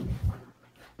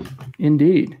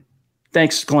 Indeed.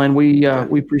 Thanks, Glenn. We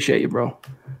appreciate you, bro.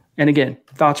 And again,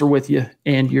 thoughts are with you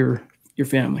and your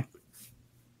family.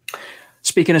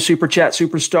 Speaking of super chat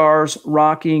superstars,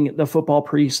 rocking the Football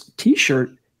Priest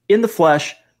t-shirt in the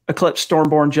flesh, Eclipse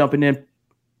Stormborn jumping in.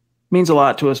 Means a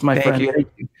lot to us, my friend. Thank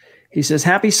you. He says,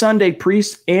 happy Sunday,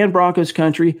 Priest and Broncos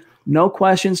country. No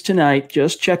questions tonight.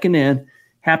 Just checking in.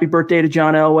 Happy birthday to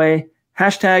John Elway.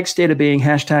 Hashtag state of being.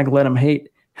 Hashtag let him hate.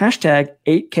 Hashtag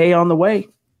 8K on the way.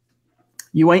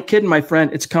 You ain't kidding, my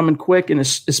friend. It's coming quick, and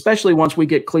especially once we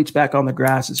get cleats back on the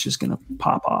grass, it's just going to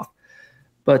pop off.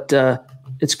 But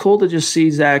it's cool to just see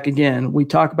Zach again. We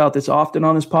talk about this often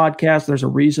on this podcast. There's a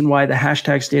reason why the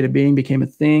hashtag state of being became a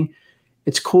thing.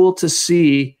 It's cool to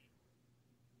see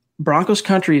Broncos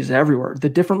country is everywhere. The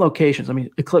different locations. I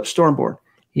mean, Eclipse Stormborn,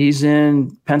 he's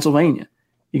in Pennsylvania.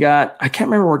 You got, I can't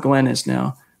remember where Glenn is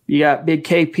now. You got Big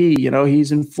KP,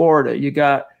 he's in Florida. You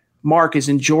got Mark is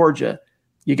in Georgia.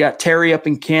 You got Terry up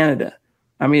in Canada.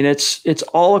 I mean, it's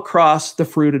all across the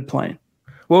fruited plain.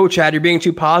 Whoa, Chad, you're being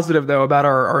too positive, though, about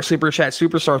our Super Chat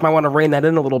superstars. Might want to rein that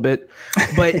in a little bit.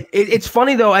 But it's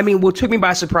funny, though. I mean, what took me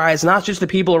by surprise, not just the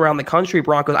people around the country,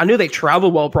 Broncos. I knew they travel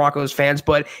well, Broncos fans,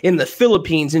 but in the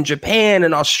Philippines, in Japan,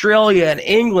 in Australia, and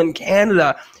England,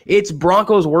 Canada, it's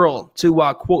Broncos world, to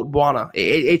quote Buana.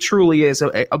 It truly is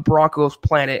a Broncos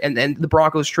planet, and the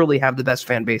Broncos truly have the best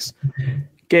fan base.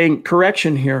 Gang,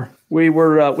 correction here. We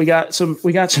got some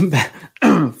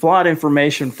flawed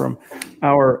information from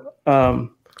our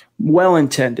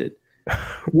well-intended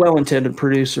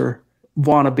producer,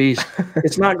 Vaughn Beast.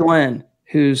 It's not Glenn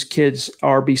whose kids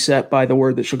are beset by the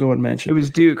word that she'll go and mention. It was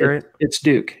Duke, right? It's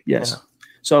Duke, yes. Yeah.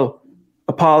 So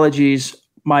apologies,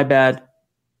 my bad.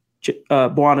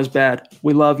 Buana's bad.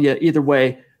 We love you. Either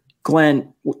way,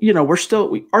 Glenn,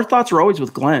 our thoughts are always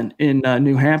with Glenn in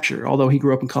New Hampshire, although he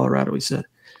grew up in Colorado, he said.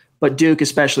 But Duke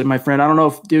especially, my friend. I don't know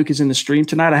if Duke is in the stream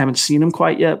tonight. I haven't seen him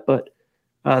quite yet, but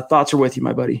thoughts are with you,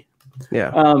 my buddy.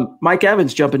 Yeah. Mike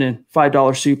Evans jumping in,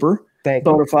 $5 super.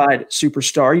 Bonafide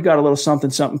superstar. You got a little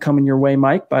something coming your way,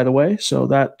 Mike, by the way. So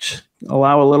that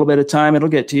allow a little bit of time. It'll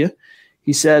get to you.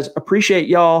 He says, appreciate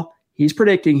y'all. He's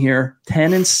predicting here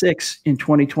 10-6 in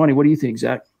 2020. What do you think,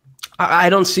 Zach?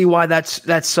 I don't see why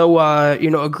that's so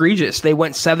egregious. They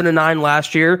went 7-9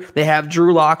 last year. They have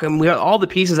Drew Lock, and we have all the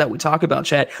pieces that we talk about,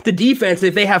 Chad. The defense,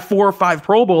 if they have 4 or 5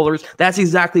 Pro Bowlers, that's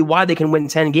exactly why they can win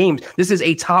 10 games. This is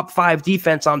a top 5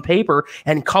 defense on paper,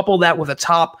 and couple that with a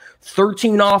top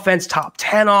 13 offense, top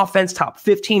 10 offense, top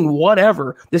 15,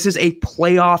 whatever. This is a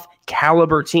playoff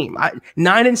caliber team.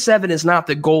 9-7 is not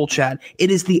the goal, Chad.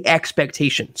 It is the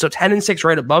expectation. So 10-6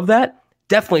 right above that,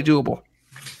 definitely doable.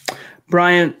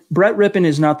 Brian, Brett Rippon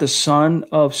is not the son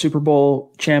of Super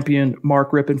Bowl champion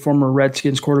Mark Rippon, former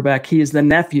Redskins quarterback. He is the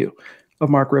nephew of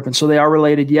Mark Rippon. So they are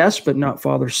related, yes, but not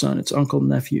father-son. It's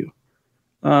uncle-nephew.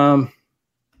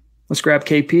 Let's grab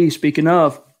KP. Speaking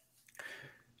of,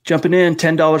 jumping in,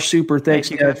 $10 super.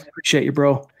 Thanks, you guys. Appreciate you,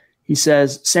 bro. He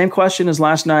says, same question as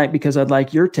last night because I'd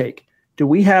like your take. Do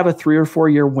we have a 3 or 4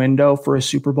 year window for a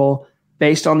Super Bowl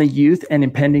based on the youth and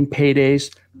impending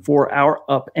paydays for our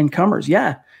up-and-comers?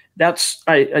 Yeah.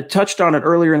 I touched on it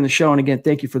earlier in the show, and again,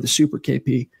 thank you for the super,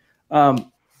 KP.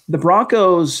 The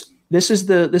Broncos, this is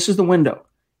the window.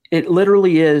 It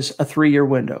literally is a 3-year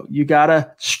window. You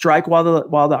gotta strike while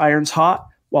the iron's hot,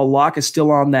 while Locke is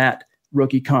still on that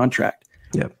rookie contract.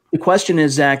 Yep. The question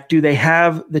is, Zach, do they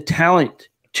have the talent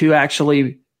to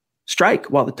actually strike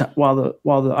while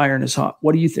the iron is hot?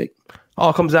 What do you think?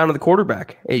 All comes down to the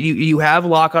quarterback. You have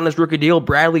Locke on his rookie deal.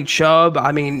 Bradley Chubb.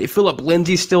 I mean, Phillip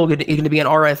Lindsay's still going to be an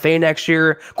RFA next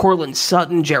year. Cortland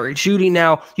Sutton, Jerry Jeudy.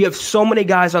 Now you have so many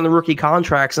guys on the rookie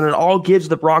contracts, and it all gives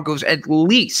the Broncos at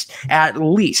least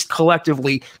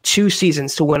collectively 2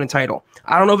 seasons to win a title.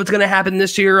 I don't know if it's going to happen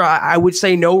this year. I would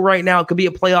say no right now. It could be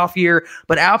a playoff year,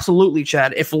 but absolutely,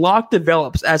 Chad. If Locke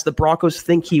develops as the Broncos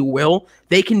think he will,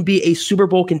 they can be a Super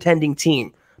Bowl contending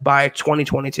team by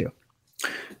 2022.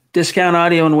 Discount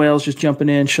Audio in Wales just jumping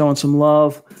in, showing some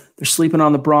love. They're sleeping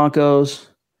on the Broncos.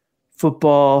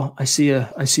 Football. I see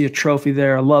a trophy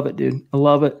there. I love it, dude. I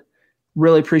love it.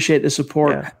 Really appreciate the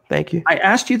support. Yeah, thank you. I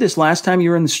asked you this last time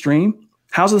you were in the stream.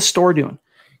 How's the store doing?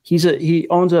 He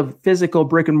owns a physical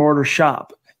brick and mortar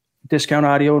shop, Discount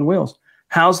Audio in Wales.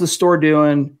 How's the store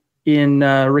doing in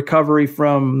recovery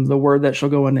from the word that shall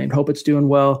go unnamed? Hope it's doing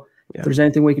well. Yeah. If there's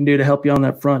anything we can do to help you on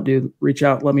that front, dude, reach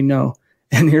out. Let me know.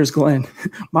 And here's Glenn.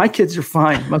 My kids are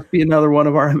fine. Must be another one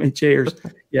of our MHAers.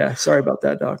 Yeah, sorry about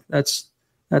that, Doc. That's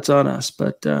on us.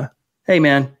 But hey,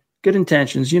 man, good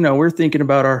intentions. We're thinking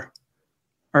about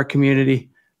our community.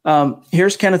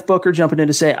 Here's Kenneth Booker jumping in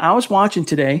to say, I was watching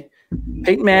today.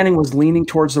 Peyton Manning was leaning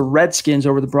towards the Redskins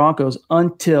over the Broncos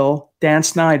until Dan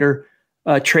Snyder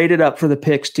traded up for the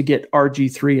picks to get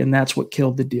RG3, and that's what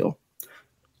killed the deal.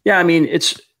 Yeah, I mean,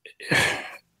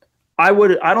 I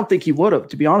don't think he would have,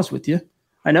 to be honest with you.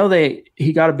 I know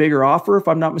he got a bigger offer, if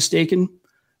I'm not mistaken,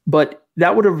 but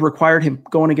that would have required him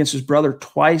going against his brother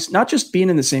twice, not just being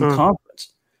in the same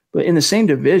conference, but in the same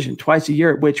division twice a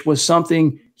year, which was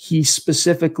something he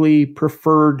specifically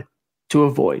preferred to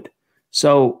avoid.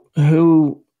 So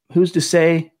who's to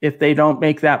say if they don't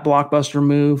make that blockbuster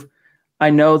move?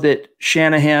 I know that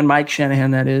Mike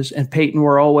Shanahan, that is, and Peyton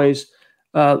were always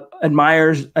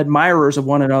admirers of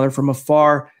one another from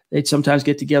afar. They'd sometimes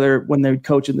get together when they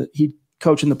would he'd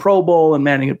coach in the Pro Bowl and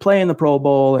Manning would play in the Pro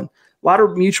Bowl, and a lot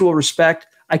of mutual respect.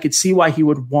 I could see why he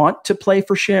would want to play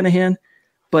for Shanahan.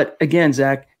 But again,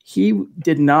 Zach, he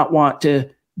did not want to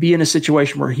be in a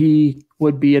situation where he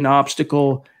would be an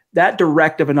obstacle, that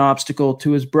direct of an obstacle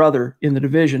to his brother in the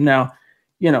division. Now,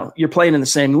 you're playing in the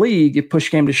same league, if push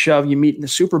came to shove, you meet in the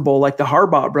Super Bowl like the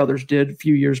Harbaugh brothers did a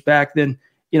few years back, then,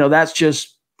 that's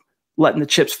just letting the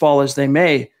chips fall as they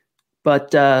may.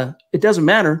 But it doesn't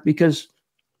matter because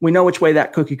we know which way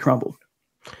that cookie crumbled.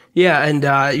 Yeah,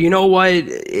 and you know what?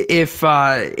 If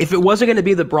it wasn't going to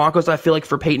be the Broncos, I feel like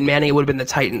for Peyton Manning, it would have been the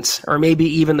Titans or maybe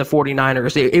even the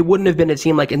 49ers. It wouldn't have been a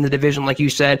team like in the division, like you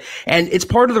said. And it's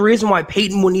part of the reason why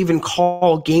Peyton wouldn't even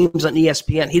call games on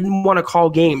ESPN. He didn't want to call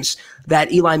games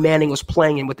that Eli Manning was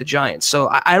playing in with the Giants. So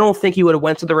I don't think he would have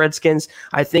went to the Redskins.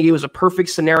 I think it was a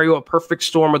perfect scenario, a perfect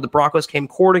storm where the Broncos came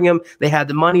courting him. They had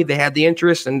the money, they had the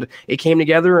interest, and it came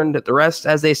together. And the rest,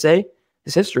 as they say,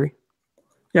 is history.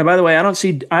 Yeah, by the way,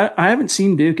 I haven't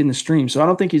seen Duke in the stream, so I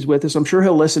don't think he's with us. I'm sure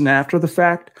he'll listen after the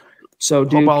fact. So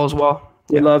Duke, hope all is well.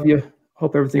 We love you.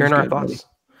 Hope everything's good. You're in our thoughts.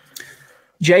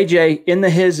 JJ in the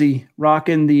hizzy,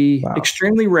 rocking the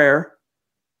extremely rare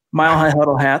Mile High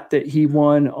Huddle hat that he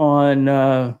won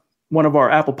on one of our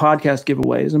Apple Podcast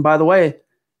giveaways. And by the way,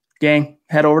 gang,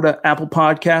 head over to Apple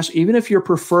Podcasts. Even if your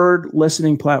preferred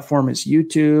listening platform is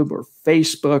YouTube or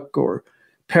Facebook or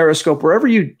Periscope, wherever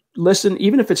you listen,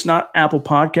 even if it's not Apple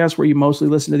Podcasts where you mostly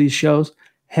listen to these shows,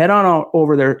 head on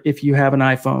over there if you have an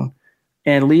iPhone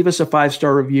and leave us a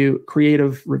 5-star review,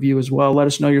 creative review as well. Let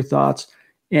us know your thoughts.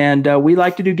 And we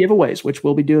like to do giveaways, which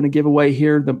we'll be doing a giveaway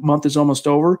here. The month is almost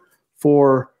over.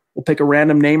 We'll pick a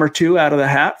random name or two out of the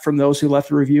hat from those who left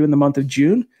a review in the month of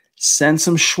June. Send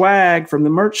some swag from the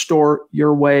merch store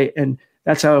your way. And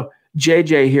that's how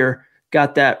JJ here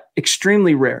got that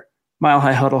extremely rare Mile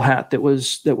High Huddle hat that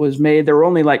was made. There were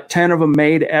only like 10 of them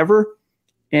made ever,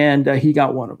 and he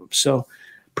got one of them. So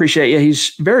appreciate you.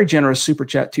 He's very generous super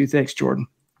chat too. Thanks, Jordan.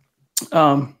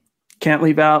 Can't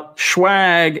leave out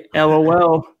swag,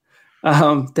 LOL.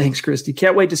 Thanks, Christy.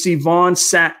 Can't wait to see Vaughn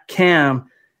sack Cam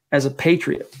as a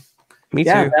Patriot. Me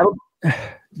too.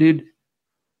 Dude,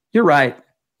 you're right.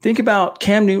 Think about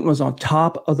Cam Newton was on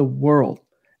top of the world.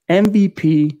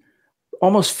 MVP,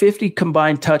 almost 50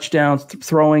 combined touchdowns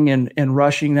throwing and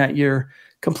rushing that year,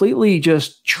 completely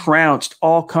just trounced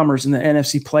all comers in the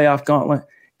NFC playoff gauntlet,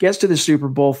 gets to the Super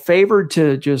Bowl, favored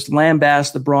to just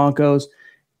lambaste the Broncos.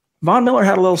 Von Miller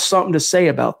had a little something to say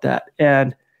about that.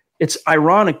 And it's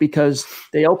ironic because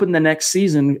they opened the next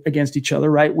season against each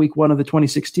other, right? Week 1 of the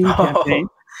 2016 campaign.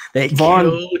 They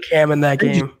killed Cam in that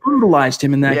game. Just brutalized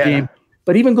him in that game.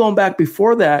 But even going back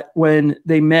before that, when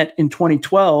they met in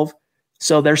 2012,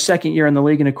 so their second year in the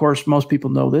league, and of course, most people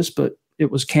know this, but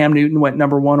it was Cam Newton went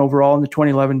number 1 overall in the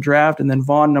 2011 draft, and then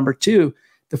Vaughn number 2.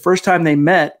 The first time they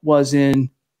met was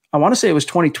in, I want to say it was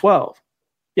 2012.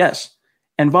 Yes.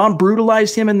 And Vaughn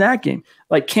brutalized him in that game.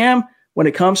 Like Cam, when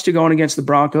it comes to going against the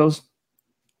Broncos,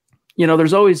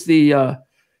 there's always the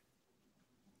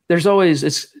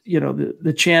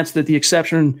chance that the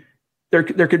exception, there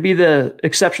could be the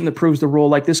exception that proves the rule.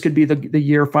 Like this could be the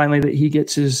year finally that he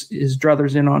gets his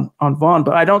druthers in on Vaughn,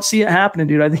 but I don't see it happening,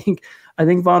 dude. I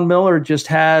think Von Miller just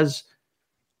has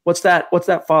what's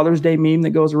that Father's Day meme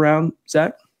that goes around,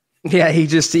 Zach? Yeah,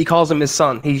 he calls him his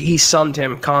son. He sunned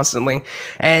him constantly.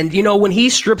 And, when he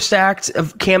strip sacked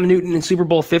of Cam Newton in Super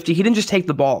Bowl 50, he didn't just take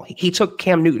the ball. He took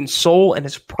Cam Newton's soul and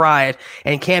his pride,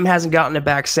 and Cam hasn't gotten it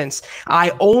back since.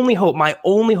 My only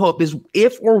hope is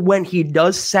if or when he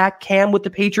does sack Cam with the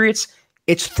Patriots,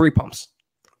 it's 3 pumps.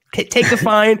 Take the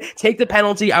fine, take the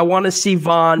penalty. I want to see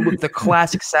Vaughn with the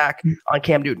classic sack on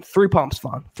Cam Newton. 3 pumps,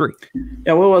 Vaughn. 3.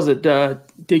 Yeah, what was it?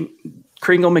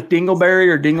 Kringle McDingleberry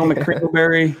or Dingle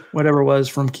McCringleberry, whatever it was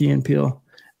from Key and Peele,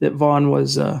 that Vaughn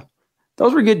was.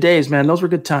 Those were good days, man. Those were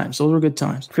good times.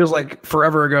 Feels like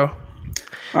forever ago.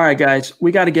 All right, guys,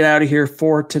 we got to get out of here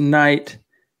for tonight.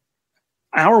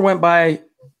 Hour went by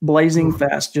blazing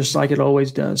fast, just like it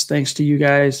always does. Thanks to you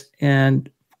guys and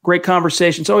great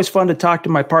conversation. It's always fun to talk to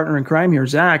my partner in crime here,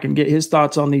 Zach, and get his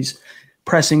thoughts on these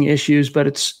pressing issues. But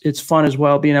it's fun as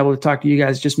well being able to talk to you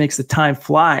guys. Just makes the time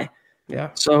fly.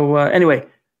 Yeah. So anyway,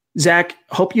 Zach,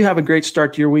 hope you have a great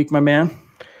start to your week, my man.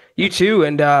 You too.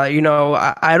 And,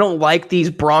 I don't like these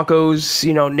Broncos,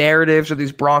 narratives or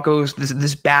these Broncos,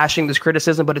 this bashing, this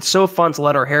criticism, but it's so fun to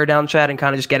let our hair down, Chad, and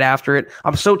kind of just get after it.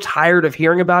 I'm so tired of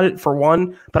hearing about it, for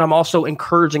one, but I'm also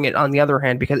encouraging it on the other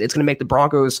hand because it's going to make the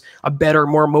Broncos a better,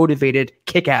 more motivated,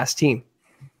 kick-ass team.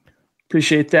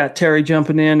 Appreciate that. Terry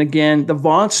jumping in again. The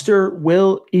Vonster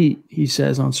will eat, he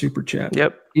says on Super Chat.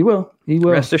 Yep. He will.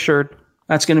 Rest assured.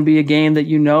 That's going to be a game that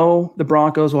the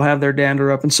Broncos will have their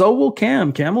dander up, and so will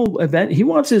Cam. Cam will he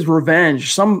wants his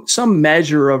revenge, some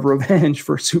measure of revenge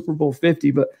for Super Bowl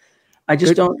 50, but I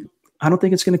don't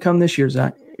think it's going to come this year,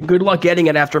 Zach. Good luck getting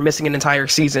it after missing an entire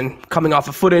season, coming off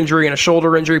a foot injury and a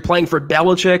shoulder injury, playing for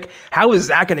Belichick. How is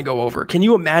that going to go over? Can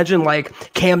you imagine like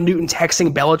Cam Newton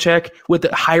texting Belichick with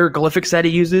the hieroglyphics that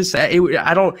he uses?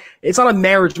 It's not a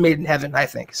marriage made in heaven, I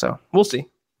think. So we'll see.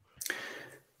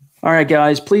 All right,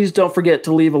 guys, please don't forget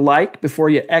to leave a like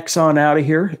before you X on out of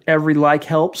here. Every like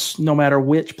helps, no matter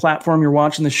which platform you're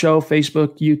watching the show,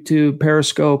 Facebook, YouTube,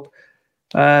 Periscope,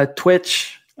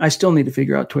 Twitch. I still need to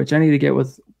figure out Twitch. I need to get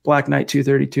with Black Knight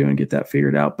 232 and get that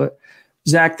figured out. But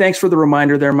Zach, thanks for the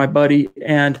reminder there, my buddy.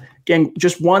 And again,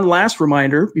 just one last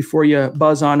reminder before you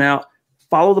buzz on out.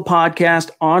 Follow the podcast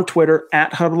on Twitter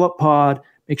at HuddleUpPod.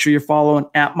 Make sure you're following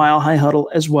at Mile High Huddle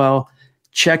as well.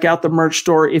 Check out the merch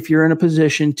store if you're in a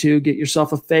position to. Get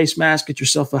yourself a face mask, get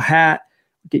yourself a hat,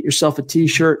 get yourself a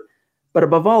t-shirt. But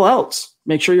above all else,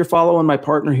 make sure you're following my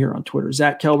partner here on Twitter,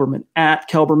 Zach Kelberman, at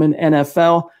Kelberman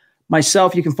NFL.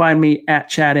 Myself, you can find me at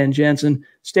Chad N. Jensen.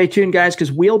 Stay tuned, guys,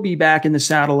 because we'll be back in the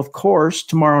saddle, of course,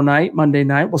 tomorrow night, Monday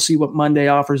night. We'll see what Monday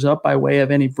offers up by way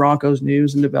of any Broncos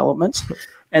news and developments.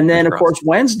 And then, of course,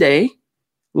 Wednesday,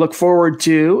 look forward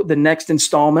to the next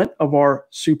installment of our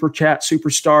Super Chat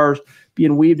Superstars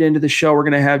being weaved into the show. We're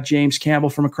going to have James Campbell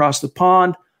from across the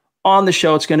pond on the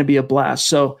show. It's going to be a blast.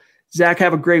 So, Zach,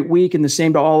 have a great week, and the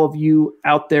same to all of you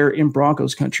out there in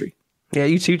Broncos country. Yeah,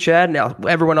 you too, Chad. Now,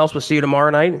 everyone else, we'll see you tomorrow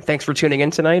night. Thanks for tuning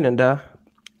in tonight, and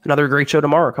another great show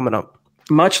tomorrow coming up.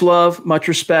 Much love, much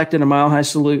respect, and a mile high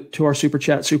salute to our Super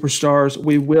Chat Superstars.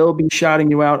 We will be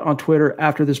shouting you out on Twitter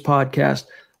after this podcast.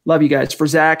 Love you guys. For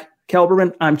Zach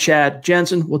Kelberman, I'm Chad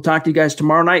Jensen. We'll talk to you guys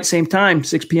tomorrow night, same time,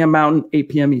 6 p.m. Mountain, 8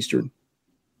 p.m. Eastern.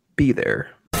 Be there.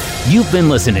 You've been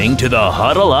listening to the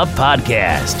Huddle Up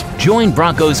Podcast. Join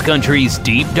Broncos Country's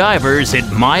deep divers at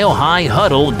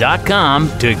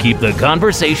milehighhuddle.com to keep the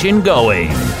conversation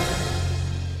going.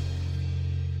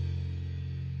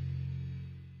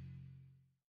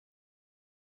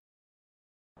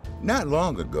 Not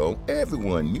long ago,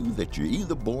 everyone knew that you're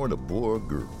either born a boy or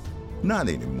girl. Not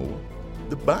anymore.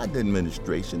 The Biden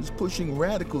administration is pushing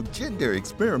radical gender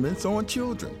experiments on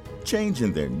children,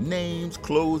 changing their names,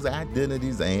 clothes,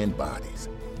 identities, and bodies.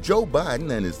 Joe Biden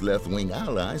and his left-wing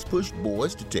allies pushed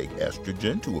boys to take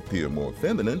estrogen to appear more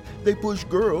feminine. They push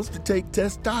girls to take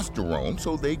testosterone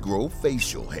so they grow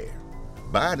facial hair.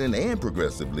 Biden and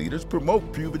progressive leaders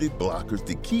promote puberty blockers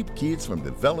to keep kids from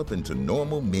developing to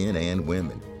normal men and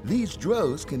women. These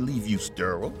drugs can leave you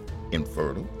sterile,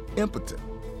 infertile, impotent.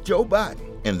 Joe Biden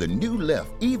and the new left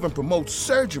even promotes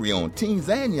surgery on teens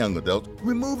and young adults,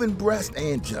 removing breasts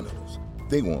and genitals.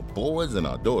 They want boys in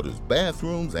our daughters'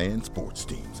 bathrooms and sports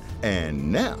teams.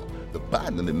 And now, the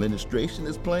Biden administration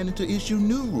is planning to issue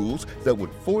new rules that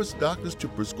would force doctors to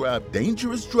prescribe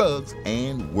dangerous drugs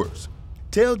and worse.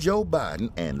 Tell Joe Biden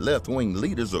and left-wing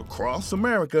leaders across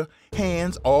America,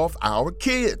 hands off our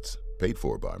kids. Paid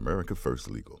for by America First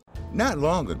Legal. Not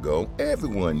long ago,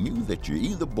 everyone knew that you're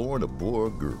either born a boy or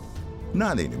girl.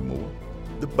 Not anymore.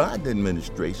 The Biden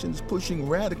administration is pushing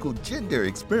radical gender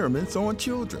experiments on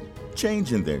children,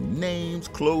 changing their names,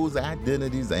 clothes,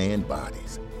 identities, and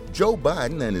bodies. Joe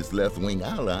Biden and his left-wing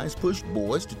allies pushed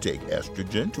boys to take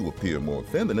estrogen to appear more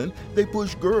feminine. They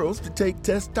push girls to take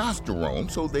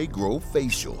testosterone so they grow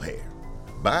facial hair.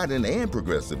 Biden and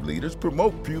progressive leaders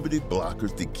promote puberty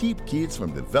blockers to keep kids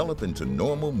from developing to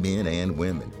normal men and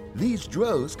women. These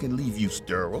drugs can leave you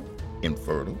sterile,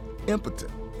 infertile,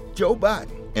 impotent. Joe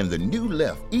Biden and the new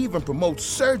left even promotes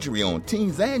surgery on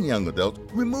teens and young adults,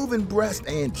 removing breasts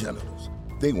and genitals.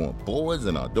 They want boys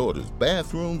in our daughters'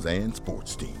 bathrooms and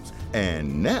sports teams.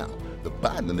 And now, the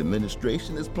Biden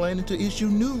administration is planning to issue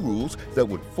new rules that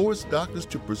would force doctors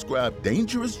to prescribe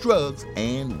dangerous drugs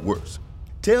and worse.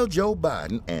 Tell Joe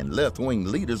Biden and left-wing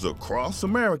leaders across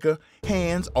America,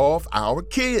 hands off our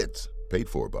kids. Paid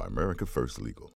for by America First Legal.